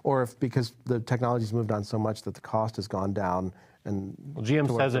point, or if because the technology's moved on so much that the cost has gone down. And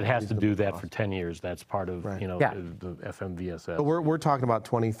GM says it has to do that for 10 years. That's part of the FMVSS. But we're talking about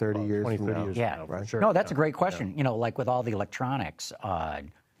 20, 30 years 20, 30 from now. years Yeah, from now, for sure. No, that's a great question. Like with all the electronics,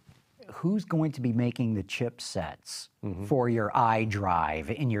 who's going to be making the chipsets for your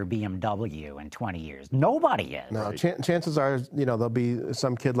iDrive in your BMW in 20 years? Nobody is. No, chances are, there'll be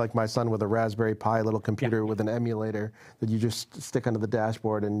some kid like my son with a Raspberry Pi little computer with an emulator that you just stick under the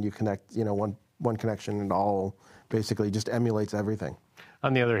dashboard and you connect, one connection, and all basically just emulates everything.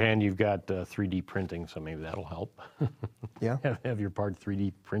 On the other hand, you've got 3D printing, so maybe that'll help. Yeah. Have your part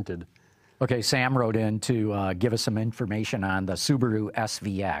 3D printed. Okay, Sam wrote in to give us some information on the Subaru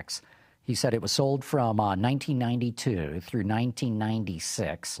SVX. He said it was sold from 1992 through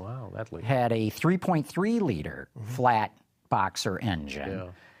 1996. Wow, that late. Had a 3.3-liter flat boxer engine. Yeah.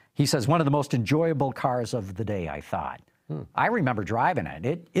 He says, one of the most enjoyable cars of the day, I thought. I remember driving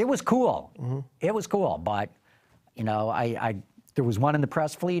it. It was cool. It was cool, but, there was one in the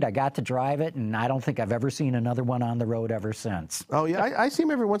press fleet. I got to drive it, and I don't think I've ever seen another one on the road ever since. Oh, yeah, I see them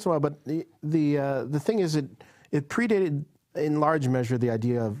every once in a while, but the thing is, it predated, in large measure, the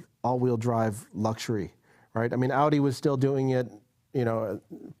idea of all-wheel drive luxury, right? I mean, Audi was still doing it,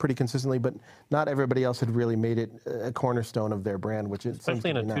 pretty consistently, but not everybody else had really made it a cornerstone of their brand, which it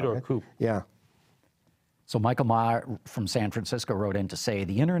especially in a two-door coupe. Yeah. So Michael Ma from San Francisco wrote in to say,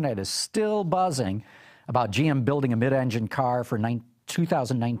 the internet is still buzzing about GM building a mid-engine car for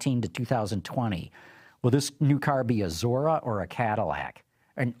 2019 to 2020. Will this new car be a Zora or a Cadillac?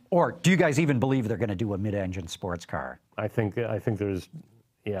 Or do you guys even believe they're going to do a mid-engine sports car? I think there's,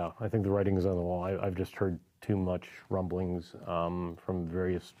 I think the writing is on the wall. I've just heard too much rumblings from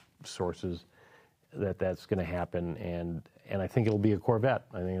various sources that that's going to happen, and I think it'll be a Corvette.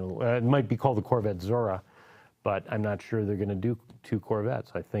 I think it might be called the Corvette Zora, but I'm not sure they're going to do two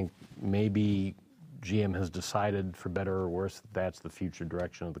Corvettes. I think maybe GM has decided, for better or worse, that's the future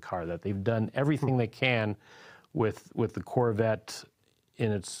direction of the car, that they've done everything they can with the Corvette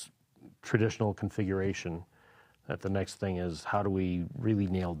in its traditional configuration, that the next thing is how do we really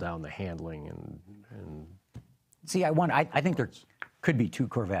nail down the handling and See, I think there could be two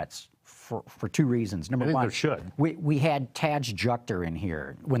Corvettes for two reasons. Number think one, there should. We had Tadge Juchter in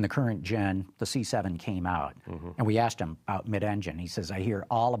here when the current gen, the C7, came out, and we asked him about mid-engine. He says, I hear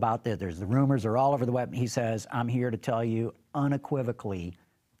all about this. There's the rumors are all over the web. He says, I'm here to tell you unequivocally,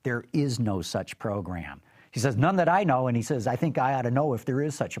 there is no such program. He says, none that I know, and he says, I think I ought to know if there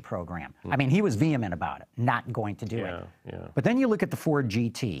is such a program. I mean, he was vehement about it, not going to do it. Yeah. But then you look at the Ford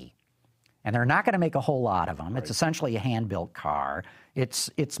GT, and they're not going to make a whole lot of them. Right. It's essentially a hand-built car.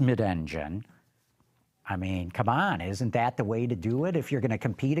 It's mid-engine. I mean, come on, isn't that the way to do it if you're going to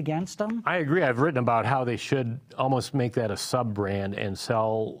compete against them? I agree. I've written about how they should almost make that a sub-brand and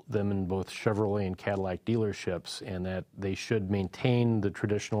sell them in both Chevrolet and Cadillac dealerships, and that they should maintain the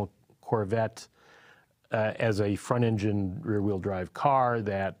traditional Corvette as a front-engine, rear-wheel drive car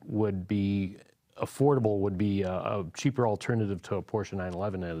that would be affordable, would be a cheaper alternative to a Porsche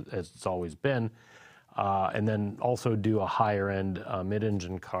 911 as it's always been, and then also do a higher-end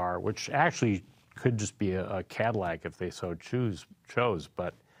mid-engine car, which actually could just be a Cadillac if they so chose.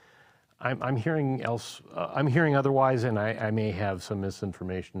 But I'm hearing I'm hearing otherwise, and I may have some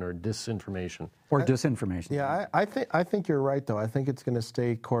misinformation or disinformation. Or disinformation. Yeah, I think you're right, though. I think it's going to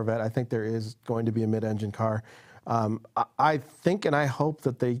stay Corvette. I think there is going to be a mid-engine car. I think and I hope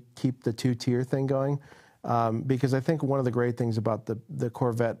that they keep the two-tier thing going, because I think one of the great things about the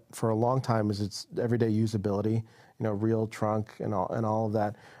Corvette for a long time is its everyday usability. You know, real trunk and all of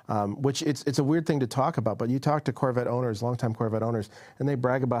that, which it's a weird thing to talk about, but you talk to Corvette owners, longtime Corvette owners, and they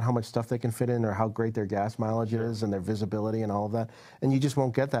brag about how much stuff they can fit in or how great their gas mileage is and their visibility and all of that, and you just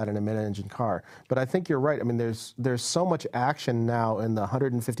won't get that in a mid-engine car. But I think you're right. I mean, there's so much action now in the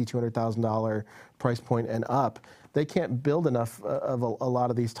 $150,000, $200,000 price point and up. They can't build enough of a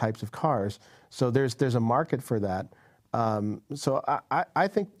lot of these types of cars, so there's a market for that. So I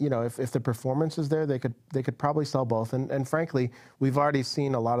think, you know, if the performance is there, they could probably sell both. And frankly, we've already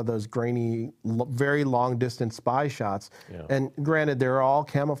seen a lot of those grainy, very long distance spy shots. Yeah. And granted, they're all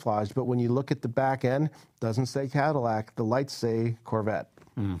camouflaged, but when you look at the back end, doesn't say Cadillac. The lights say Corvette.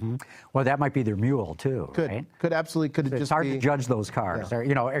 Mm-hmm. Well, that might be their mule too. Right? Could absolutely It's hard to judge those cars, or,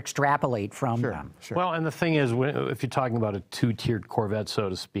 you know, extrapolate from them. Sure. Well, and the thing is, if you're talking about a two-tiered Corvette, so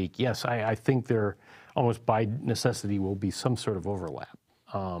to speak, yes, I think they're almost by necessity will be some sort of overlap.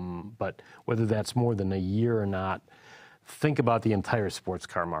 But whether that's more than a year or not, think about the entire sports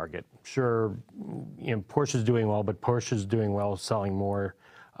car market. Sure, you know, Porsche's doing well, but Porsche's doing well selling more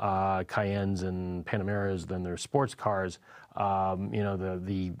Cayennes and Panameras than their sports cars. You know,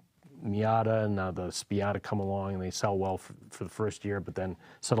 the Miata and now the Spiata come along and they sell well for the first year, but then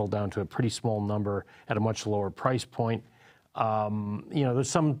settle down to a pretty small number at a much lower price point. You know, there's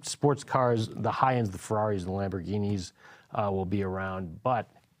some sports cars, the high ends, the Ferraris and the Lamborghinis will be around, but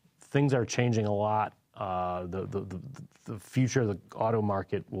things are changing a lot. The future of the auto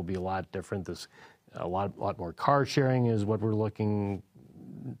market will be a lot different. There's a lot more car sharing is what we're looking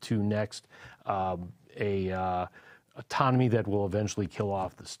to next. Autonomy that will eventually kill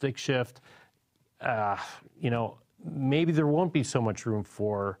off the stick shift. You know, maybe there won't be so much room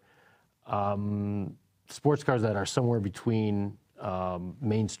for sports cars that are somewhere between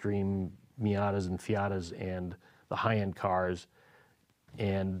mainstream Miatas and Fiatas and the high-end cars,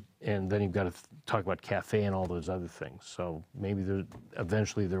 and then you've got to talk about cafe and all those other things. So maybe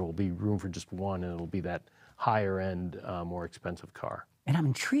eventually there will be room for just one, and it'll be that higher-end, more expensive car. And I'm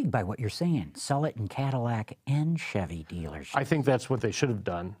intrigued by what you're saying. Sell it in Cadillac and Chevy dealerships. I think that's what they should have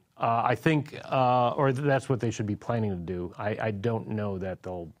done. I think, or that's what they should be planning to do. I don't know that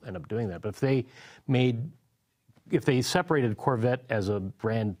they'll end up doing that. But if they separated Corvette as a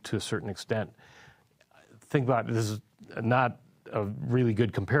brand to a certain extent, think about it. This is not a really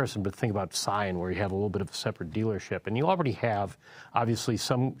good comparison, but think about Scion, where you have a little bit of a separate dealership. And you already have, obviously,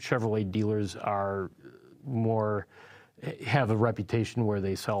 some Chevrolet dealers have a reputation where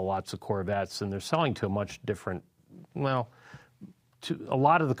they sell lots of Corvettes, and they're selling to a much different, a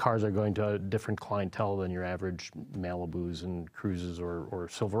lot of the cars are going to a different clientele than your average Malibus and Cruises or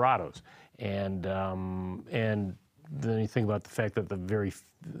Silverados. And then you think about the fact that the very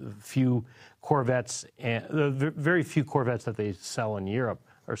few Corvettes that they sell in Europe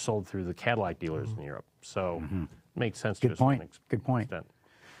are sold through the Cadillac dealers in Europe. So it makes sense to a certain extent.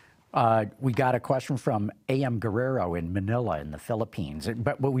 We got a question from A.M. Guerrero in Manila in the Philippines.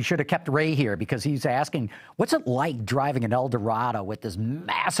 But we should have kept Ray here because he's asking, what's it like driving an Eldorado with this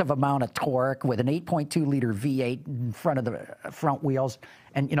massive amount of torque with an 8.2-liter V8 in front of the front wheels?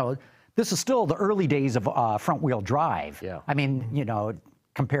 And, you know, this is still the early days of front-wheel drive. Yeah. I mean, you know,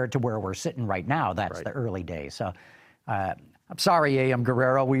 compared to where we're sitting right now, that's the early days. So I'm sorry, A.M.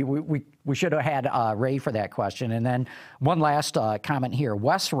 Guerrero. We should have had Ray for that question. And then one last comment here.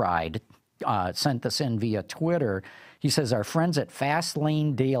 Wes Ride sent this in via Twitter. He says, our friends at Fast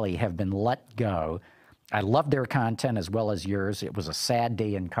Lane Daily have been let go. I love their content as well as yours. It was a sad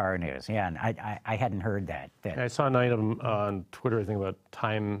day in car news. Yeah, and I hadn't heard that. I saw an item on Twitter, I think, about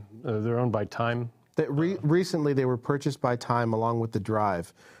Time. They're owned by Time. Recently, they were purchased by Time along with the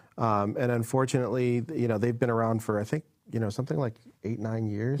Drive. And unfortunately, they've been around for, I think, something like 8-9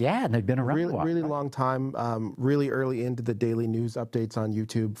 years. Yeah, and they've been around really, a while. really long time. Really early into the daily news updates on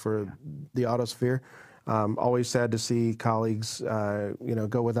YouTube for the Autosphere. Always sad to see colleagues,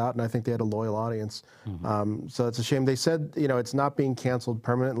 go without, and I think they had a loyal audience. So it's a shame. They said, it's not being canceled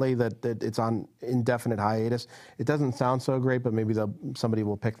permanently, that it's on indefinite hiatus. It doesn't sound so great, but maybe somebody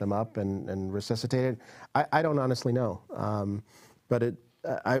will pick them up and resuscitate it. I don't honestly know. But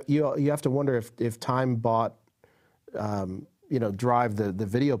you have to wonder if Time bought, Drive, the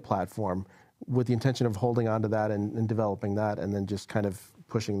video platform, with the intention of holding on to that and developing that, and then just kind of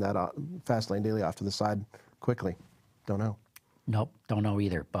pushing that Fastlane Daily off to the side quickly. Don't know. Nope, don't know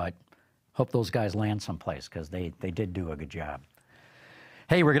either, but hope those guys land someplace because they did do a good job.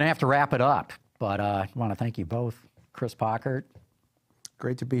 Hey, we're going to have to wrap it up, but I want to thank you both. Chris Paukert.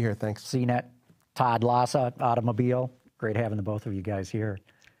 Great to be here, thanks. CNET, Todd Lassa, Automobile. Great having the both of you guys here.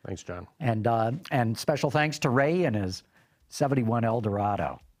 Thanks, John. And special thanks to Ray and his 71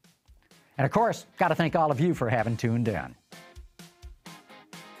 Eldorado. And of course, got to thank all of you for having tuned in.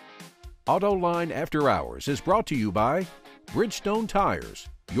 Autoline After Hours is brought to you by Bridgestone Tires,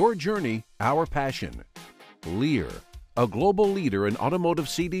 your journey, our passion. Lear, a global leader in automotive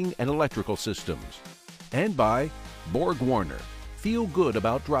seating and electrical systems. And by Borg Warner, feel good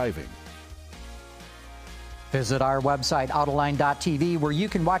about driving. Visit our website, Autoline.tv, where you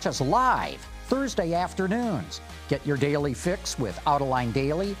can watch us live Thursday afternoons. Get your daily fix with Autoline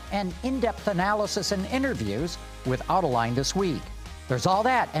Daily and in-depth analysis and interviews with Autoline This Week. There's all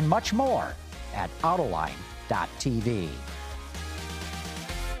that and much more at Autoline.tv.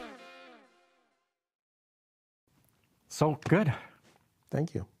 So good.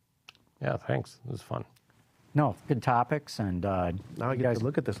 Thank you. Yeah, thanks. It was fun. No, good topics, and now I get to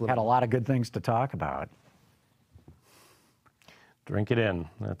look at this had a lot of good things to talk about. Drink it in.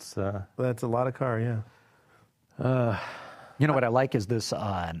 That's a lot of car, yeah. You know what I like is this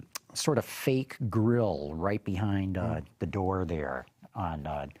sort of fake grill right behind the door there on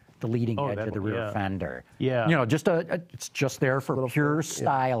the leading edge of the rear fender. Yeah. It's just there for pure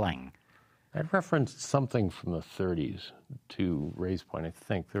styling. I referenced something from the 30s to Ray's point. I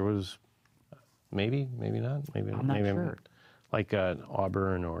think there was maybe not. Maybe I'm not sure. Like an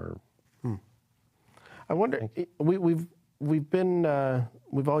Auburn or. I wonder. We've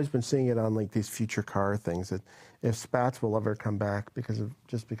always been seeing it on like these future car things, that if spats will ever come back because of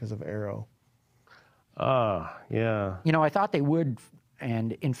aero. Yeah. I thought they would,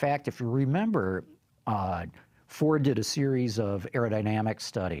 and in fact, if you remember, Ford did a series of aerodynamic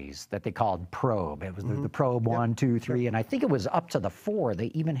studies that they called Probe. It was the Probe 1, 2, 3, and I think it was up to the 4. They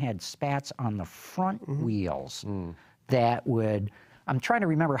even had spats on the front wheels that would. I'm trying to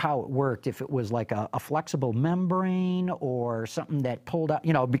remember how it worked, if it was like a flexible membrane or something that pulled out,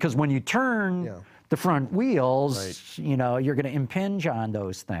 because when you turn the front wheels, you're going to impinge on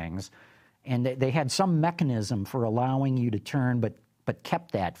those things. And they had some mechanism for allowing you to turn, but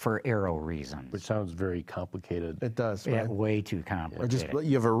kept that for aero reasons. Which sounds very complicated. It does, right? Yeah, way too complicated. Or just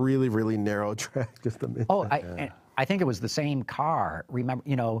you have a really, really narrow track. Just a minute. Oh, I think it was the same car. Remember,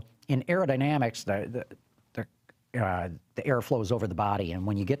 in aerodynamics, the air flows over the body, and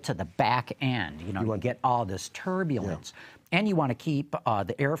when you get to the back end, you get all this turbulence, and you want to keep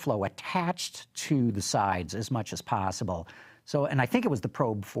the airflow attached to the sides as much as possible. So, and I think it was the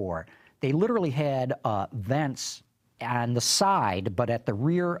Probe 4. They literally had vents on the side, but at the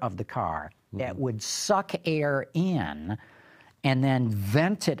rear of the car, that would suck air in and then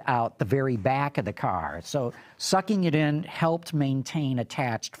vent it out the very back of the car. So sucking it in helped maintain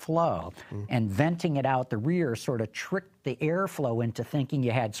attached flow, and venting it out the rear sort of tricked the airflow into thinking you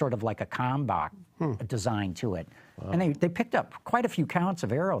had sort of like a Combach design to it. Wow. And they picked up quite a few counts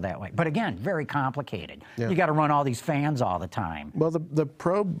of aero that way. But again, very complicated. Yeah. You got to run all these fans all the time. Well, the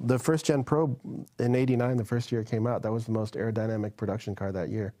Probe, the first gen Probe in '89, the first year it came out, that was the most aerodynamic production car that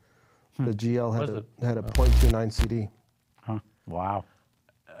year. The GL had a .29 CD. Huh. Wow.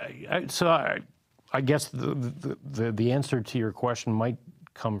 I guess the answer to your question might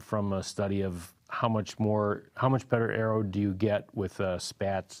come from a study of how much better aero do you get with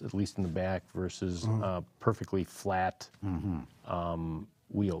spats, at least in the back, versus perfectly flat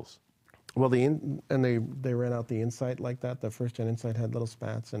wheels. Well, they ran out the Insight like that. The first gen Insight had little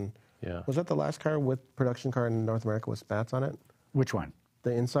spats, and was that the last car with production car in North America with spats on it? Which one?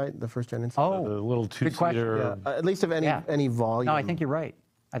 The Insight, the first gen Insight. The little two-seater. Yeah, at least of any volume. No, I think you're right.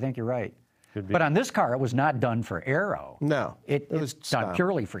 But on this car, it was not done for aero. No, it was done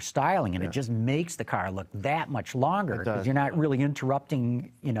purely for styling, and it just makes the car look that much longer because you're not really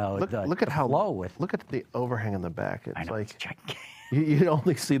interrupting, look at how flow with. Look at the overhang in the back. It's like you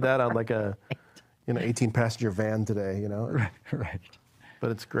only see that on like a 18-passenger van today. Right.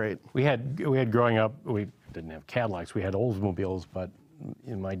 But it's great. We had growing up. We didn't have Cadillacs. We had Oldsmobiles, but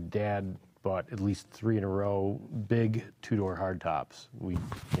my dad bought at least 3 in a row, big 2-door hardtops.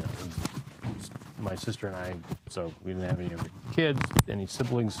 My sister and I, so we didn't have any other kids, any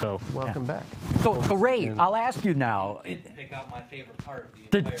siblings, so. Welcome back. So Ray, I'll ask you now. Pick out my favorite part of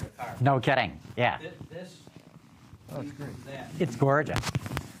the entire car. No kidding, yeah. This that's great. It's gorgeous.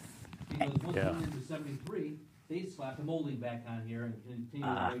 Because once we went into 73, they slapped the molding back on here and continued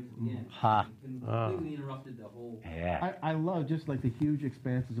right to the end. And completely interrupted the whole. Yeah. I love just like the huge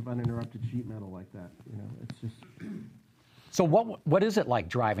expanses of uninterrupted sheet metal like that. It's just. So what is it like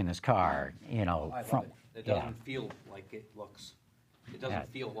driving this car? I love it. It doesn't feel like it looks. It doesn't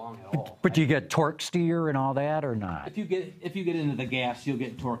feel long at all. But do you get torque steer and all that, or not? If you get into the gas, you'll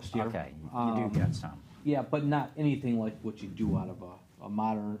get torque steer. Okay, you do get some. Yeah, but not anything like what you do out of a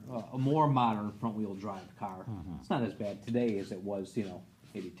more modern front-wheel drive car. It's not as bad today as it was,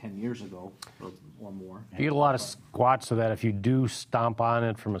 maybe 10 years ago or more. You get a lot of squats so that if you do stomp on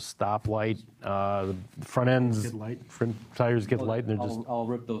it from a stoplight, the front tires get light, and they're just. I'll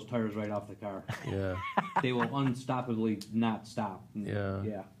rip those tires right off the car. Yeah. They will unstoppably not stop.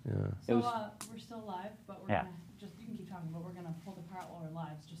 Yeah. So we're still live, but we're gonna you can keep talking, but we're gonna pull the apart while we're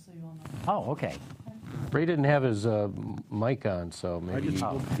live, just so you all know. Oh, okay. Ray didn't have his mic on, so maybe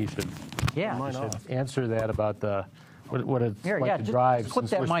he should answer that about what it's like to drive. Just clip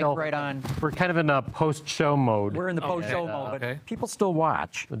that mic right on. We're kind of in a post-show mode. We're in the post-show mode, but people still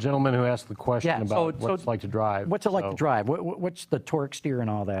watch. The gentleman who asked the question about what it's like to drive. What's it like to drive? What's the torque steer and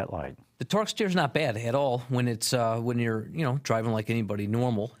all that like? The torque steer's not bad at all when it's when you're driving like anybody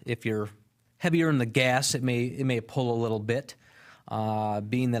normal. If you're heavier in the gas, it may pull a little bit.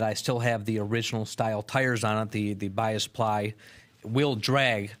 Being that I still have the original style tires on it, the bias ply will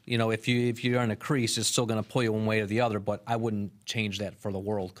drag. If you're in a crease, it's still going to pull you one way or the other. But I wouldn't change that for the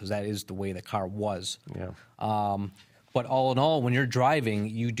world because that is the way the car was. Yeah. But all in all, when you're driving,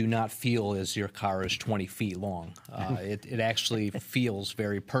 you do not feel as your car is 20 feet long. It actually feels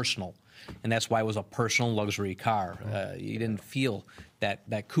very personal, and that's why it was a personal luxury car. You didn't feel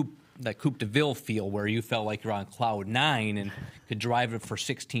that Coupe de Ville feel where you felt like you're on cloud 9 and could drive it for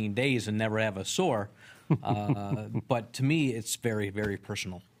 16 days and never have a sore. But to me, it's very, very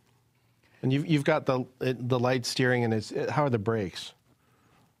personal. And you've got the light steering, and how are the brakes?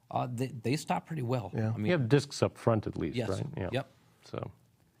 They stop pretty well. Yeah. I mean, you have discs up front at least, yes. right? Yeah. Yep. So.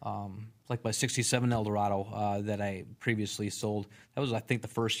 Like my '67 Eldorado that I previously sold. That was, I think, the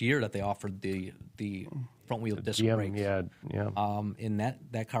first year that they offered the front wheel disc brakes. Yeah. And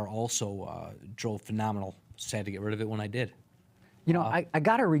that car also drove phenomenal. Sad to get rid of it when I did. I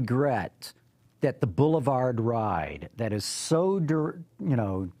got to regret that the Boulevard ride that is so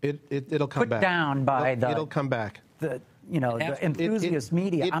it'll come put back. Down by it'll come back. The enthusiast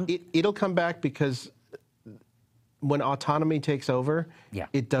media. It'll come back because when autonomy takes over,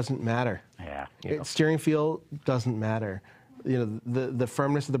 it doesn't matter. Yeah. Steering feel doesn't matter. The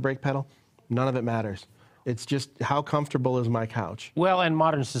firmness of the brake pedal, none of it matters. It's just how comfortable is my couch. Well, and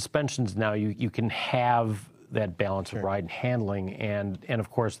modern suspensions now, you can have that balance of ride and handling, and of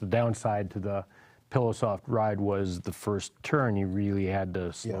course the downside to the Pillow Soft ride was the first turn. You really had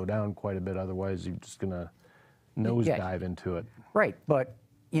to slow down quite a bit, otherwise you're just going to nosedive into it. Right, but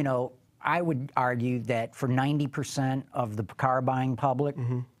I would argue that for 90% of the car buying public,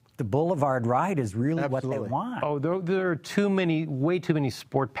 the Boulevard ride is really what they want. Oh, there are way too many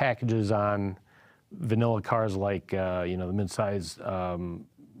sport packages on vanilla cars like the mid-size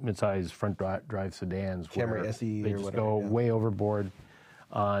front drive sedans, Camry where SE they or just whatever, go way overboard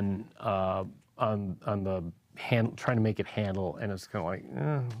on the trying to make it handle, and it's kind of like,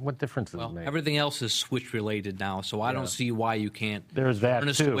 what difference does it make? Everything else is switch related now, so I don't see why you can't turn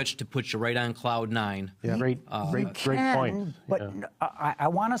a switch to put you right on cloud 9. Yeah. Great point. But I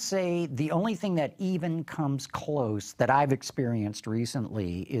want to say the only thing that even comes close that I've experienced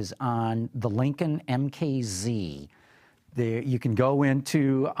recently is on the Lincoln MKZ. You can go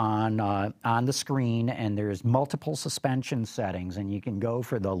into on the screen, and there's multiple suspension settings, and you can go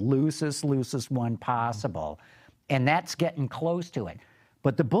for the loosest one possible, and that's getting close to it.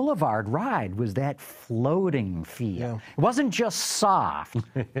 But the Boulevard ride was that floating feel. Yeah. It wasn't just soft.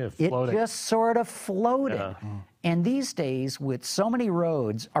 It just sort of floated. Yeah. And these days, with so many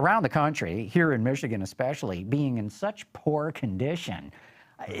roads around the country, here in Michigan especially, being in such poor condition,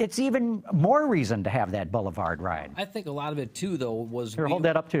 it's even more reason to have that Boulevard ride. I think a lot of it, too, though, was... Here, hold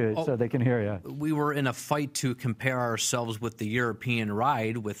that up to it so they can hear you. We were in a fight to compare ourselves with the European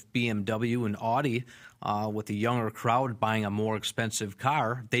ride with BMW and Audi. With the younger crowd buying a more expensive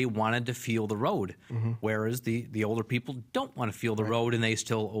car, they wanted to feel the road, whereas the older people don't want to feel the road, and they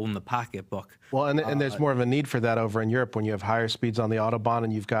still own the pocketbook. Well, and there's more of a need for that over in Europe when you have higher speeds on the Autobahn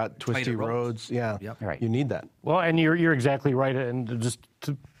and you've got twisty roads. Yeah, Right. You need that. Well, and you're exactly right. And just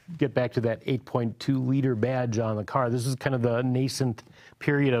to get back to that 8.2 liter badge on the car, this is kind of the nascent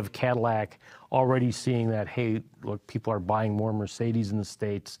period of Cadillac already seeing that, hey, look, people are buying more Mercedes in the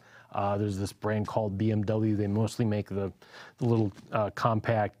States. There's this brand called BMW. They mostly make the little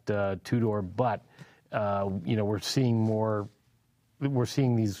compact two-door, but we're seeing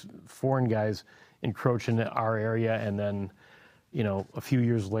these foreign guys encroach into our area, and then a few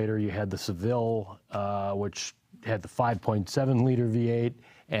years later you had the Seville, which had the 5.7 liter V8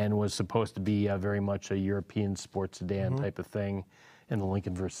 and was supposed to be very much a European sports sedan type of thing, and the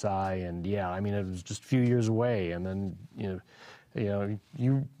Lincoln Versailles, and it was just a few years away, and then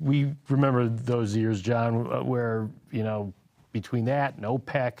we remember those years, John, where, between that and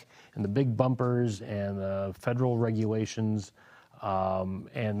OPEC and the big bumpers and the federal regulations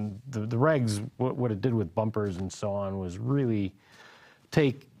and the regs, what it did with bumpers and so on was really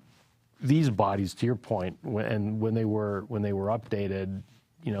take these bodies, to your point, and when they were updated,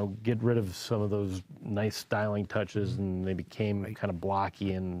 get rid of some of those nice styling touches, and they became kind of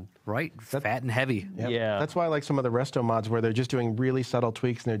blocky and fat and heavy. Yep. Yeah, that's why I like some of the resto mods where they're just doing really subtle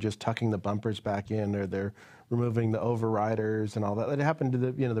tweaks and they're just tucking the bumpers back in, or they're removing the overriders and all that. That happened to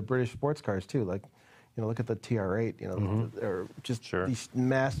the British sports cars too. Like, look at the TR8. They're just these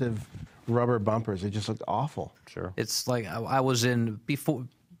massive rubber bumpers. They just looked awful. Sure. It's like I was in before.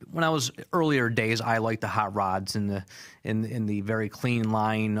 When I was earlier days, I liked the hot rods in the very clean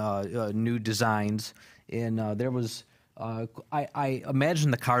line, new designs, and there was I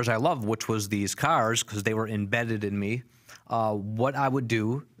imagined the cars I loved, which was these cars because they were embedded in me. What I would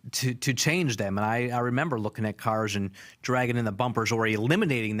do to change them, and I remember looking at cars and dragging in the bumpers or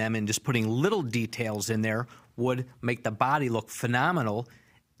eliminating them and just putting little details in there would make the body look phenomenal.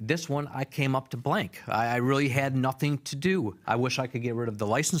 This one, I came up to blank. I really had nothing to do. I wish I could get rid of the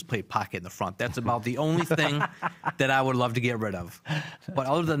license plate pocket in the front. That's about the only thing that I would love to get rid of. But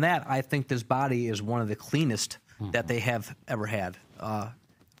other than that, I think this body is one of the cleanest that they have ever had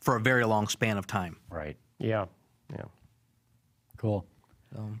for a very long span of time. Right. Yeah. Cool.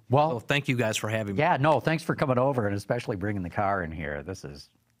 So thank you guys for having me. Yeah, no, thanks for coming over and especially bringing the car in here.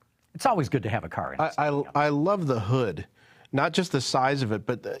 It's always good to have a car in. I love the hood. Not just the size of it,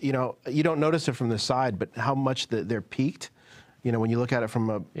 but you don't notice it from the side, but how much they're peaked. When you look at it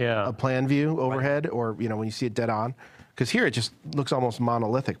from a plan view overhead, or when you see it dead on. Because here it just looks almost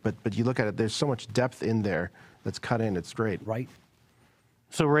monolithic, but you look at it, there's so much depth in there that's cut in. It's great. Right.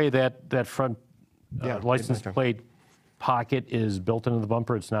 So Ray, that front license plate pocket is built into the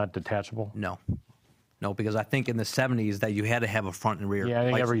bumper. It's not detachable. No, because I think in the 70s that you had to have a front and rear. Yeah, I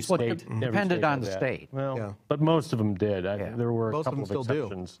think every state depended on the state. Well, but most of them did. There were a couple of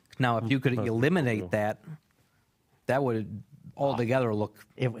exceptions. Now, if you could eliminate that, that would altogether look.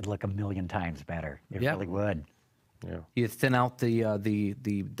 It would look a million times better. It really would. Yeah. You thin out the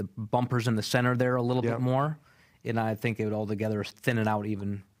bumpers in the center there a little bit more, and I think it would altogether thin it out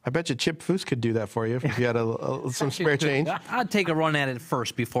even. I bet you Chip Foose could do that for you if you had some spare change. I'd take a run at it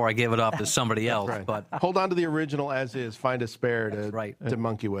first before I give it up to somebody else. Right. But hold on to the original as is. Find a spare to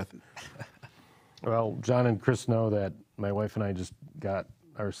monkey with. Well, John and Chris know that my wife and I just got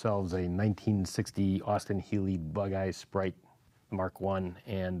ourselves a 1960 Austin Healey Bug-Eye Sprite Mark I,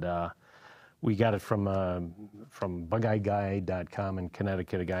 and we got it from bugeyeguy.com in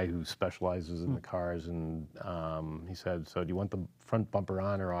Connecticut, a guy who specializes in the cars, and he said, so do you want the front bumper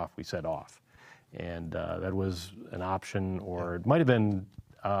on or off? We said off. And that was an option, or it might have been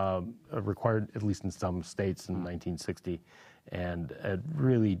required, at least in some states, in 1960, and it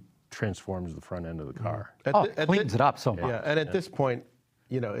really transforms the front end of the car. Cleans it up so much. Yeah, and at this point,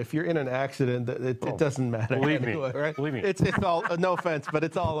 if you're in an accident, it doesn't matter. Believe anyway, me. Right? Believe me. It's all, no offense, but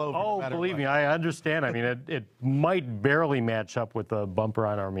it's all over. Oh, believe me, I understand. I mean, it might barely match up with the bumper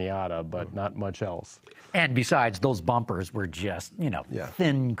on our Miata, but not much else. And besides, those bumpers were just,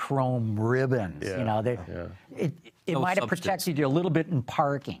 thin chrome ribbons. Yeah. It might have protected you a little bit in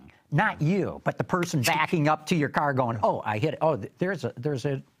parking, Not you, but the person backing up to your car going, oh, I hit it. Oh, there's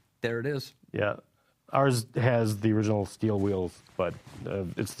a. There it is. Yeah. Ours has the original steel wheels, but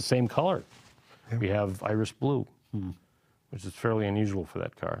it's the same color. We have iris blue, which is fairly unusual for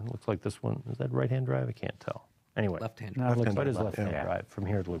that car. It looks like this one. Is that right-hand drive? I can't tell. Anyway. Left-hand drive. No, it is left-hand drive. From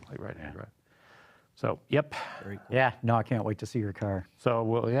here, it looks like right-hand drive. So, yep. Very cool. Yeah, no, I can't wait to see your car. So,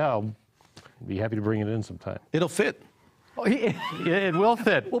 well, yeah, I'll be happy to bring it in sometime. It'll fit. Oh, yeah. It will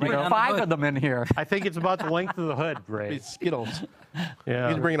fit. We'll bring 5 of them in here. I think it's about the length of the hood, Ray. It's Skittles. Yeah.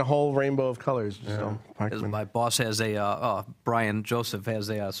 You can bring in a whole rainbow of colors. My boss has Brian Joseph has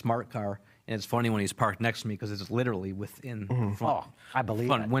a smart car, and it's funny when he's parked next to me because it's literally within front, I believe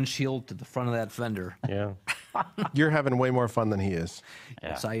front it. windshield to the front of that fender. Yeah. You're having way more fun than he is.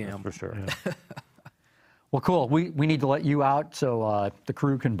 Yes, I am. For sure. Yeah. Well, cool. We need to let you out so the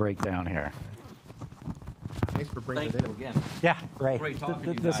crew can break down here. Thanks for bringing Thank it you in. again. Yeah, great. Great talking to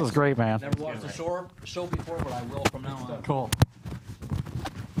you This guys. was great, man. Never watched the show before, but I will from now on. Cool.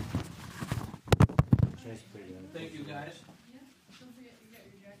 Thank you, guys. Don't forget, you got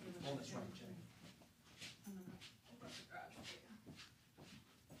your jacket. Oh, that's right, Jay.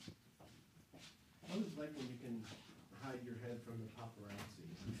 What is it like when you can hide your head from the paparazzi?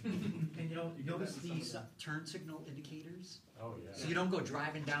 And you notice these turn signal indicators? Oh, yeah. So you don't go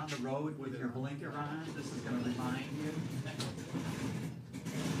driving down the road with your blinker on. This is going to remind you.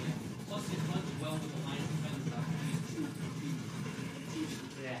 Plus, it runs well with the line fenders up.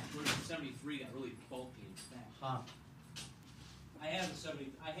 Yeah. Whereas the 73 got really bulky and fat. Huh. I had a 73.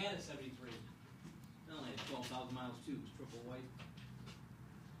 It only had 12,000 miles too. It was triple white.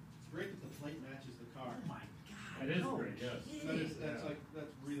 It's great that the plate matches the car. Oh my God. It is great, yes. That's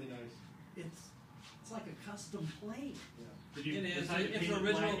really nice. It's like a custom plate. Yeah. It is. It's an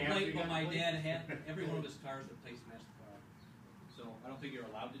original plate, but my dad had every one of his cars replaced matched the car. So I don't think you're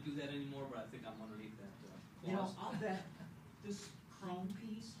allowed to do that anymore, but I think I'm underneath that clause. You know, I'll bet this chrome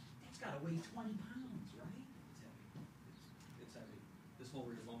piece, it's got to weigh 20 pounds, right? It's heavy. This whole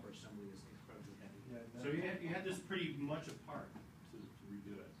rear bumper assembly is incredibly heavy. Yeah, So you had this pretty much apart to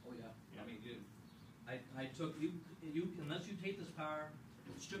redo it. Oh yeah. I mean, I took you unless you take this car,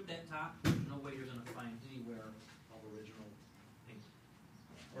 strip that top. There's no way you're going to find anywhere all original paint.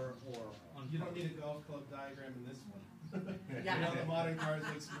 Or you don't need a golf club diagram in this one. Yeah. You know, the modern cars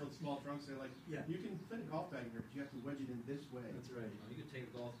like small trunks. They're like, Yeah. you can fit a golf bag in here, but you have to wedge it in this way. That's right. You could take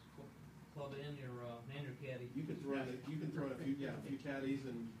a golf club in your caddy. You can throw in a few caddies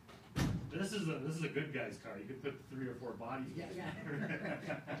and. This is a good guy's car. You could put 3 or 4 bodies in it.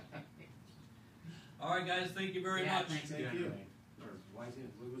 All right, guys. Thank you very much. Thanks. Thank you.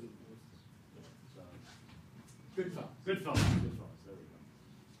 Good fun. Good fellas. Good fellas. There we go.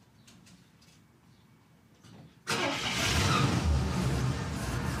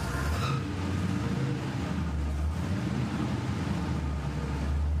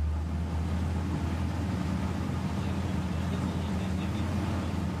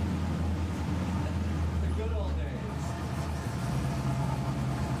 The good old days.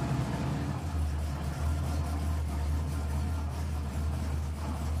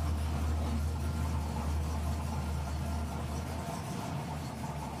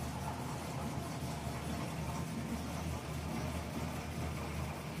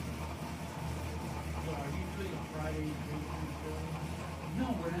 So are you doing a Friday show? No,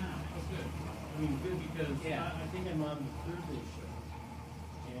 we're not. That's good. I mean, good because Yeah. I think I'm on the Thursday show,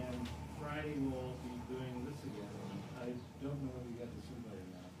 and Friday we'll be doing